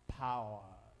power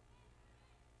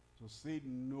to say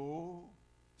no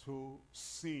to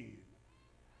sin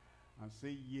and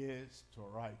say yes to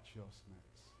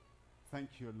righteousness.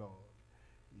 Thank you, Lord.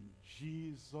 In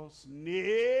Jesus'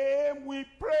 name we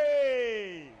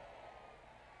pray.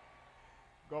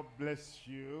 God bless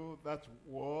you. That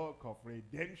work of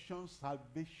redemption,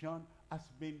 salvation has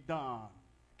been done.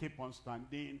 Keep on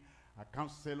standing. Our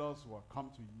counselors will come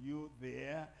to you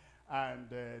there, and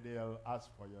they'll ask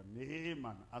for your name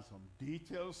and ask some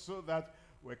details so that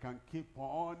we can keep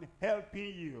on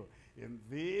helping you in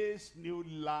this new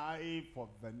life of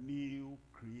the new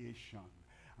creation.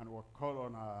 And we'll call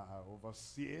on our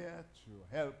overseer to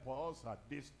help us at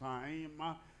this time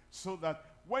so that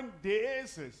when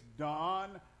this is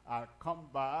done, I'll come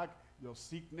back. Your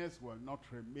sickness will not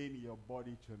remain in your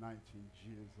body tonight in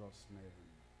Jesus' name.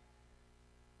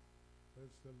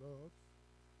 Praise the Lord.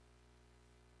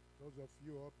 Those of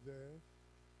you up there,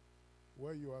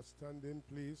 where you are standing,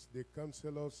 please, the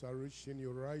counselors are reaching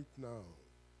you right now.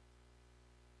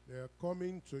 They are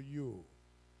coming to you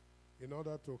in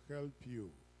order to help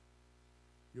you.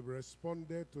 You've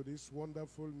responded to this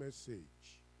wonderful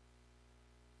message.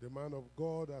 The man of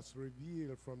God has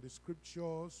revealed from the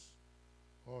scriptures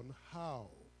on how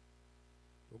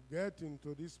to get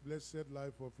into this blessed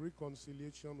life of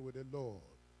reconciliation with the Lord.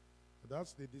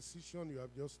 That's the decision you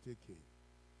have just taken.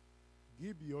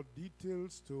 Give your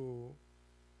details to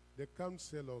the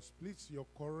counselors. Please, your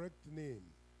correct name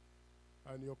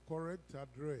and your correct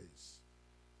address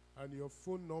and your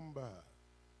phone number.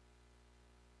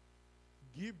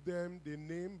 Give them the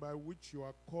name by which you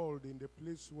are called in the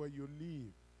place where you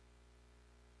live,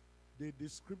 the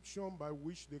description by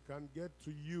which they can get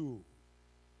to you.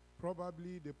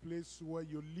 Probably the place where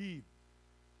you live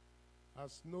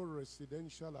has no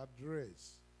residential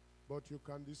address, but you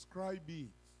can describe it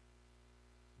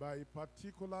by a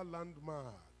particular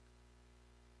landmark.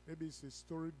 Maybe it's a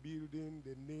story building,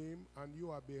 the name, and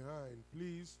you are behind.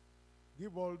 Please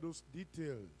give all those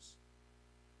details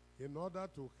in order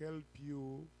to help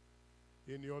you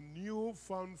in your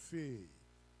newfound faith.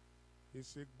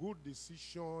 It's a good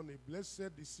decision, a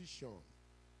blessed decision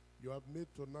you have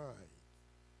made tonight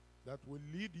that will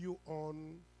lead you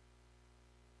on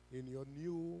in your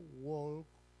new walk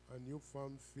and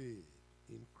newfound faith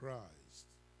in Christ.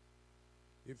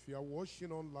 If you are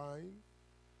watching online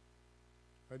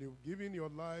and you've given your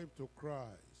life to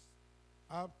Christ,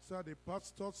 after the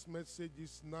pastor's message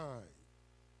is nigh,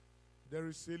 there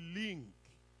is a link,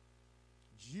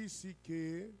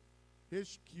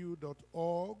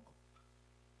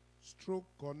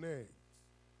 gckhq.org/connect,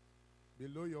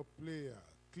 below your player.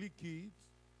 Click it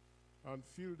and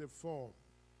fill the form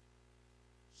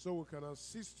so we can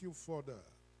assist you further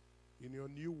in your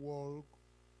new walk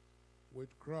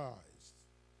with Christ.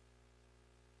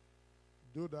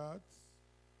 Do that.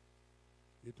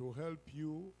 It will help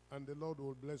you and the Lord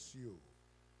will bless you.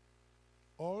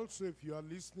 Also, if you are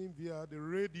listening via the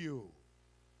radio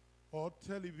or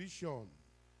television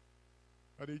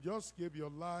and you just gave your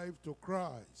life to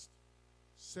Christ,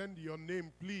 send your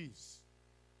name, please,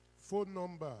 phone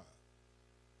number,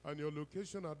 and your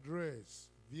location address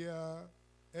via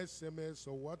SMS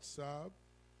or WhatsApp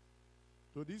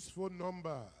to this phone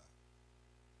number,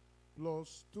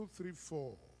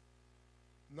 +234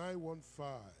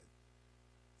 915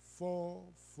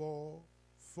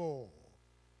 444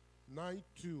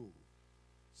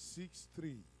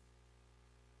 9263.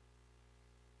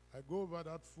 I go over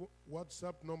that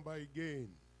WhatsApp number again.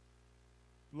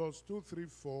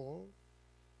 +234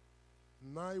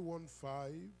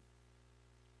 915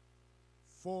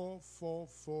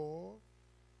 444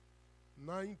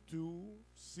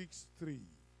 9263.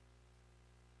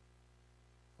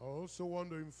 I also want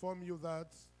to inform you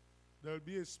that there will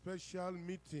be a special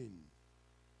meeting,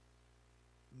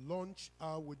 Lunch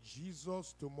Hour with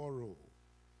Jesus, tomorrow.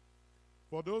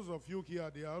 For those of you here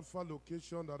at the Alpha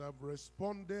location that have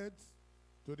responded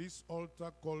to this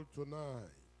altar call tonight,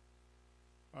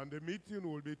 and the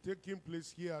meeting will be taking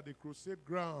place here at the Crusade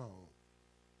Ground,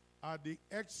 at the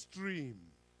extreme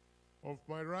of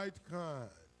my right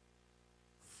hand,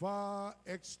 far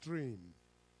extreme,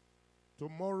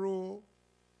 tomorrow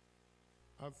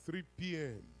at 3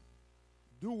 p.m.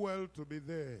 Do well to be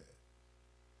there.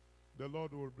 The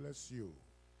Lord will bless you,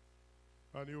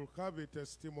 and you'll have a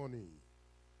testimony.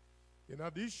 In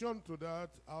addition to that,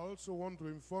 I also want to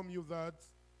inform you that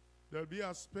there'll be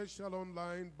a special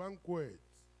online banquet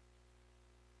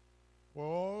for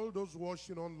all those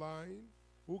watching online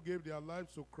who gave their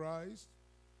lives to Christ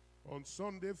on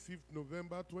Sunday, 5th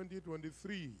November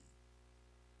 2023.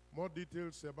 More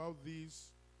details about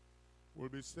this will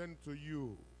be sent to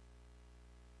you.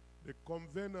 The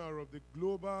convener of the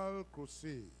Global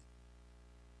Crusade,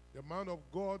 the man of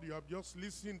God you have just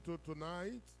listened to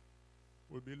tonight,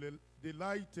 We'll be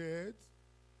delighted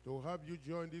to have you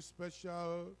join this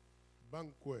special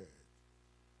banquet.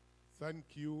 Thank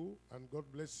you and God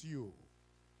bless you.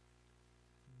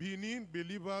 Benin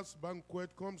Believers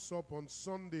Banquet comes up on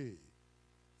Sunday,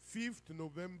 5th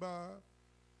November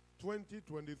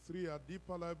 2023 at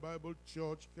DEEPERLIFE Bible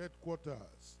Church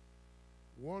headquarters,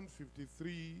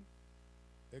 153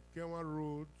 Akanmu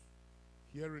Road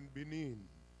here in Benin.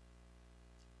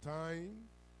 Time,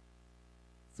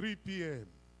 3 p.m.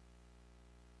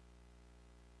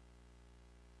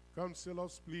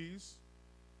 Counselors, please,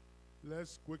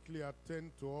 let's quickly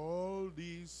attend to all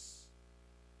these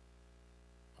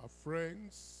our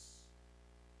friends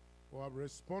who have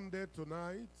responded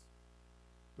tonight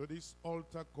to this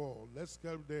altar call. Let's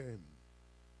help them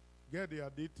get their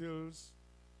details.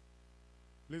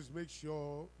 Please make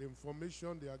sure the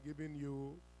information they are giving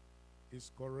you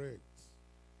is correct.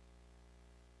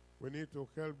 We need to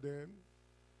help them.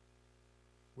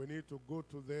 We need to go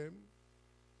to them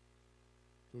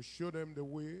to show them the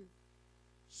way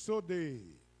so they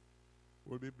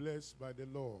will be blessed by the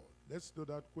Lord. Let's do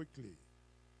that quickly.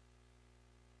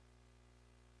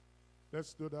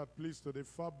 Let's do that, please, to the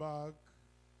far back.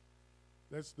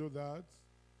 Let's do that.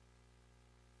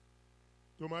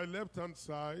 To my left-hand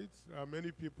side, there are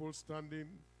many people standing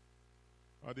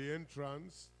at the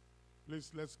entrance.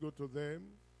 Please, let's go to them.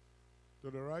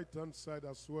 To the right-hand side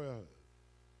as well.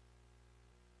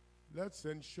 Let's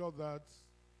ensure that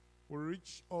we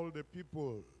reach all the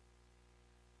people.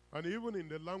 And even in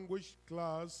the language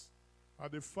class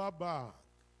at the far back,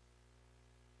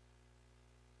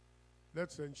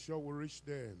 let's ensure we reach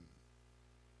them.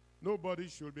 Nobody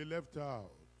should be left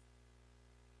out.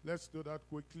 Let's do that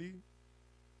quickly.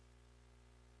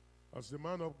 As the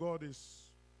man of God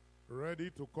is ready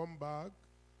to come back,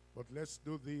 but let's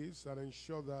do this and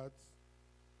ensure that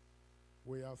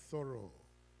we are thorough.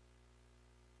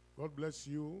 God bless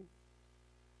you.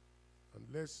 And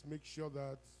let's make sure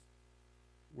that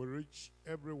we reach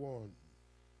everyone.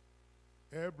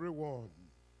 Everyone.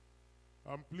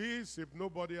 And please, if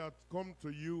nobody had come to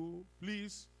you,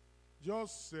 please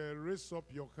just raise up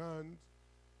your hand.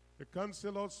 The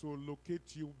counselors will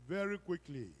locate you very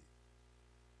quickly.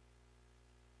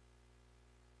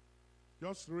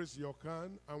 Just raise your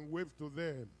hand and wave to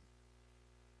them.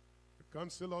 The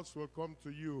counselors will come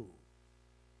to you.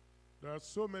 There are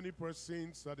so many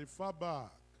persons at the far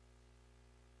back.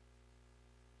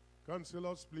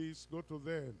 Counselors, please go to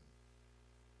them.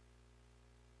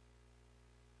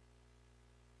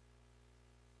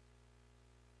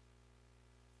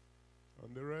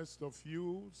 And the rest of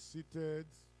you seated,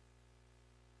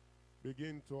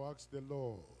 begin to ask the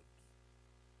Lord.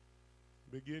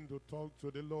 Begin to talk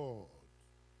to the Lord.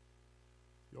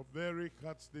 Your very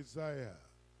heart's desire,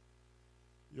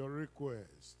 your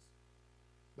request.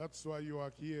 That's why you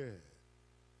are here.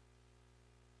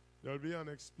 There'll be an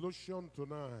explosion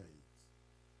tonight.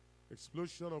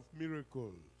 Explosion of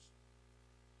miracles.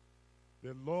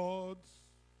 The Lord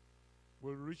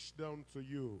will reach down to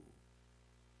you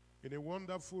in a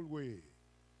wonderful way.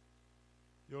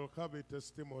 You'll have a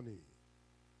testimony.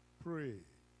 Pray.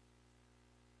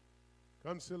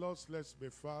 Counselors, let's be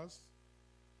fast.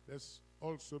 Let's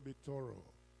also be thorough.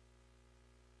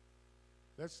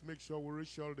 Let's make sure we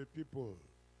reach all the people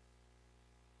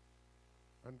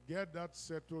and get that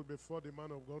settled before the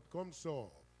man of God comes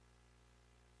up.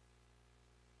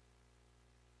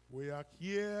 We are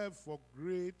here for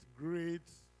great, great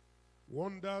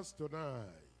wonders tonight.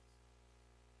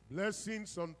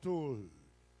 Blessings untold.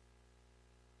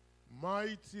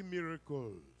 Mighty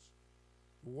miracles.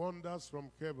 Wonders from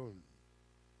heaven.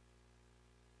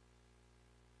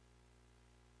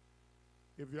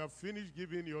 If you have finished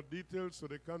giving your details to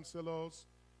the counselors,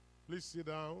 please sit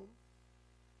down.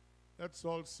 Let's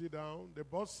all sit down. The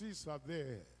bosses are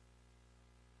there.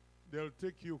 They'll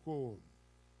take you home.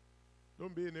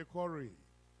 Don't be in a hurry.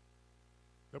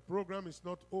 The program is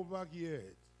not over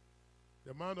yet.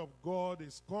 The man of God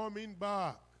is coming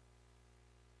back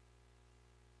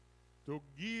to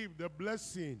give the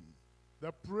blessing,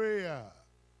 the prayer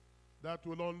that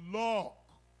will unlock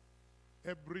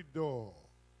every door.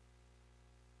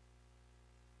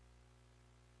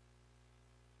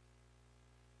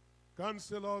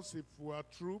 Counselors, if we are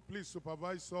true, please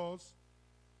supervise us.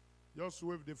 Just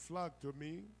wave the flag to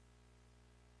me,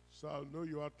 so I'll know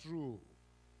you are true.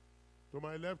 To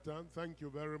my left hand, thank you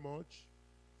very much.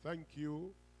 Thank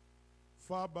you.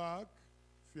 Far back,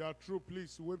 if you are true,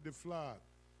 please wave the flag.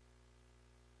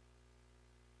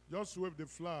 Just wave the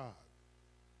flag.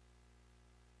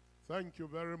 Thank you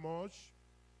very much.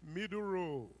 Middle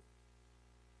row.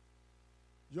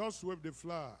 Just wave the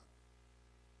flag.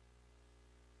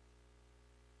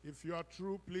 If you are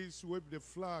true, please wave the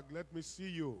flag. Let me see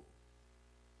you.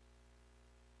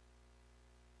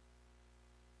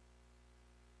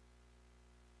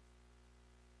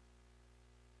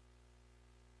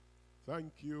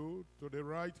 Thank you. To the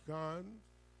right hand.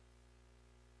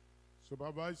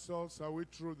 Supervisors, are we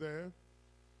through there?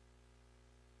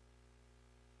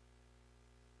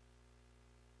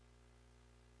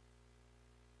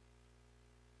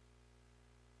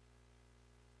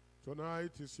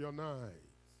 Tonight is your night.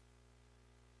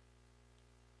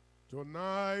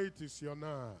 Tonight is your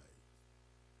night.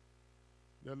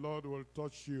 The Lord will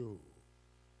touch you.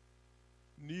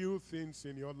 New things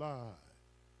in your life.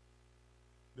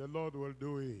 The Lord will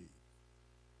do it.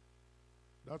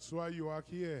 That's why you are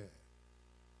here.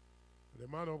 The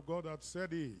man of God had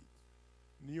said it.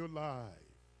 New life.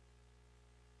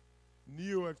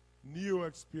 New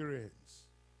experience.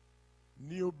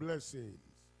 New blessings.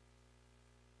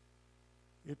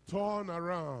 A turn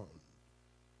around.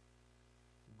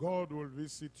 God will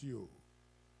visit you.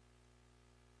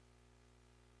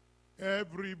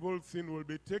 Every evil thing will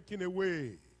be taken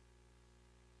away.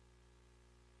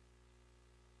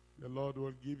 The Lord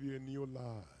will give you a new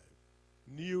life,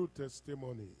 new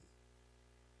testimony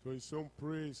to his own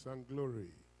praise and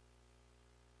glory.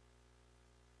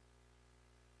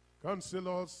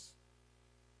 Counselors,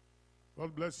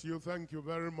 God bless you. Thank you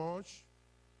very much.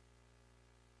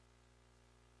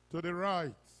 To the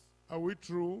right, are we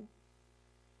through?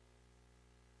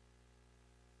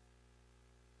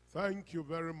 Thank you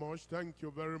very much. Thank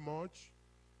you very much.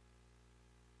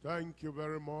 Thank you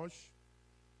very much.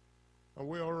 And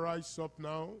we all rise up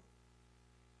now.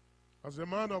 As the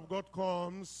man of God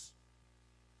comes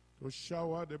to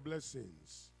shower the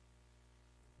blessings.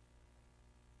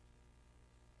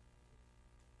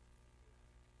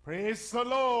 Praise the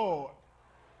Lord.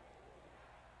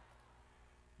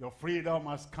 Your freedom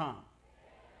has come.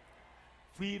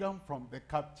 Freedom from the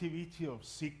captivity of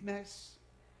sickness,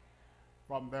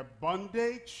 from the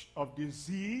bondage of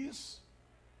disease,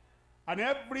 and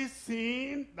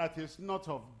everything that is not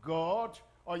of God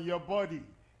on your body.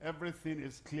 Everything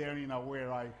is clearing away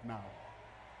right now.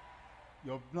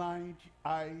 Your blind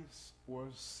eyes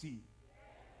will see.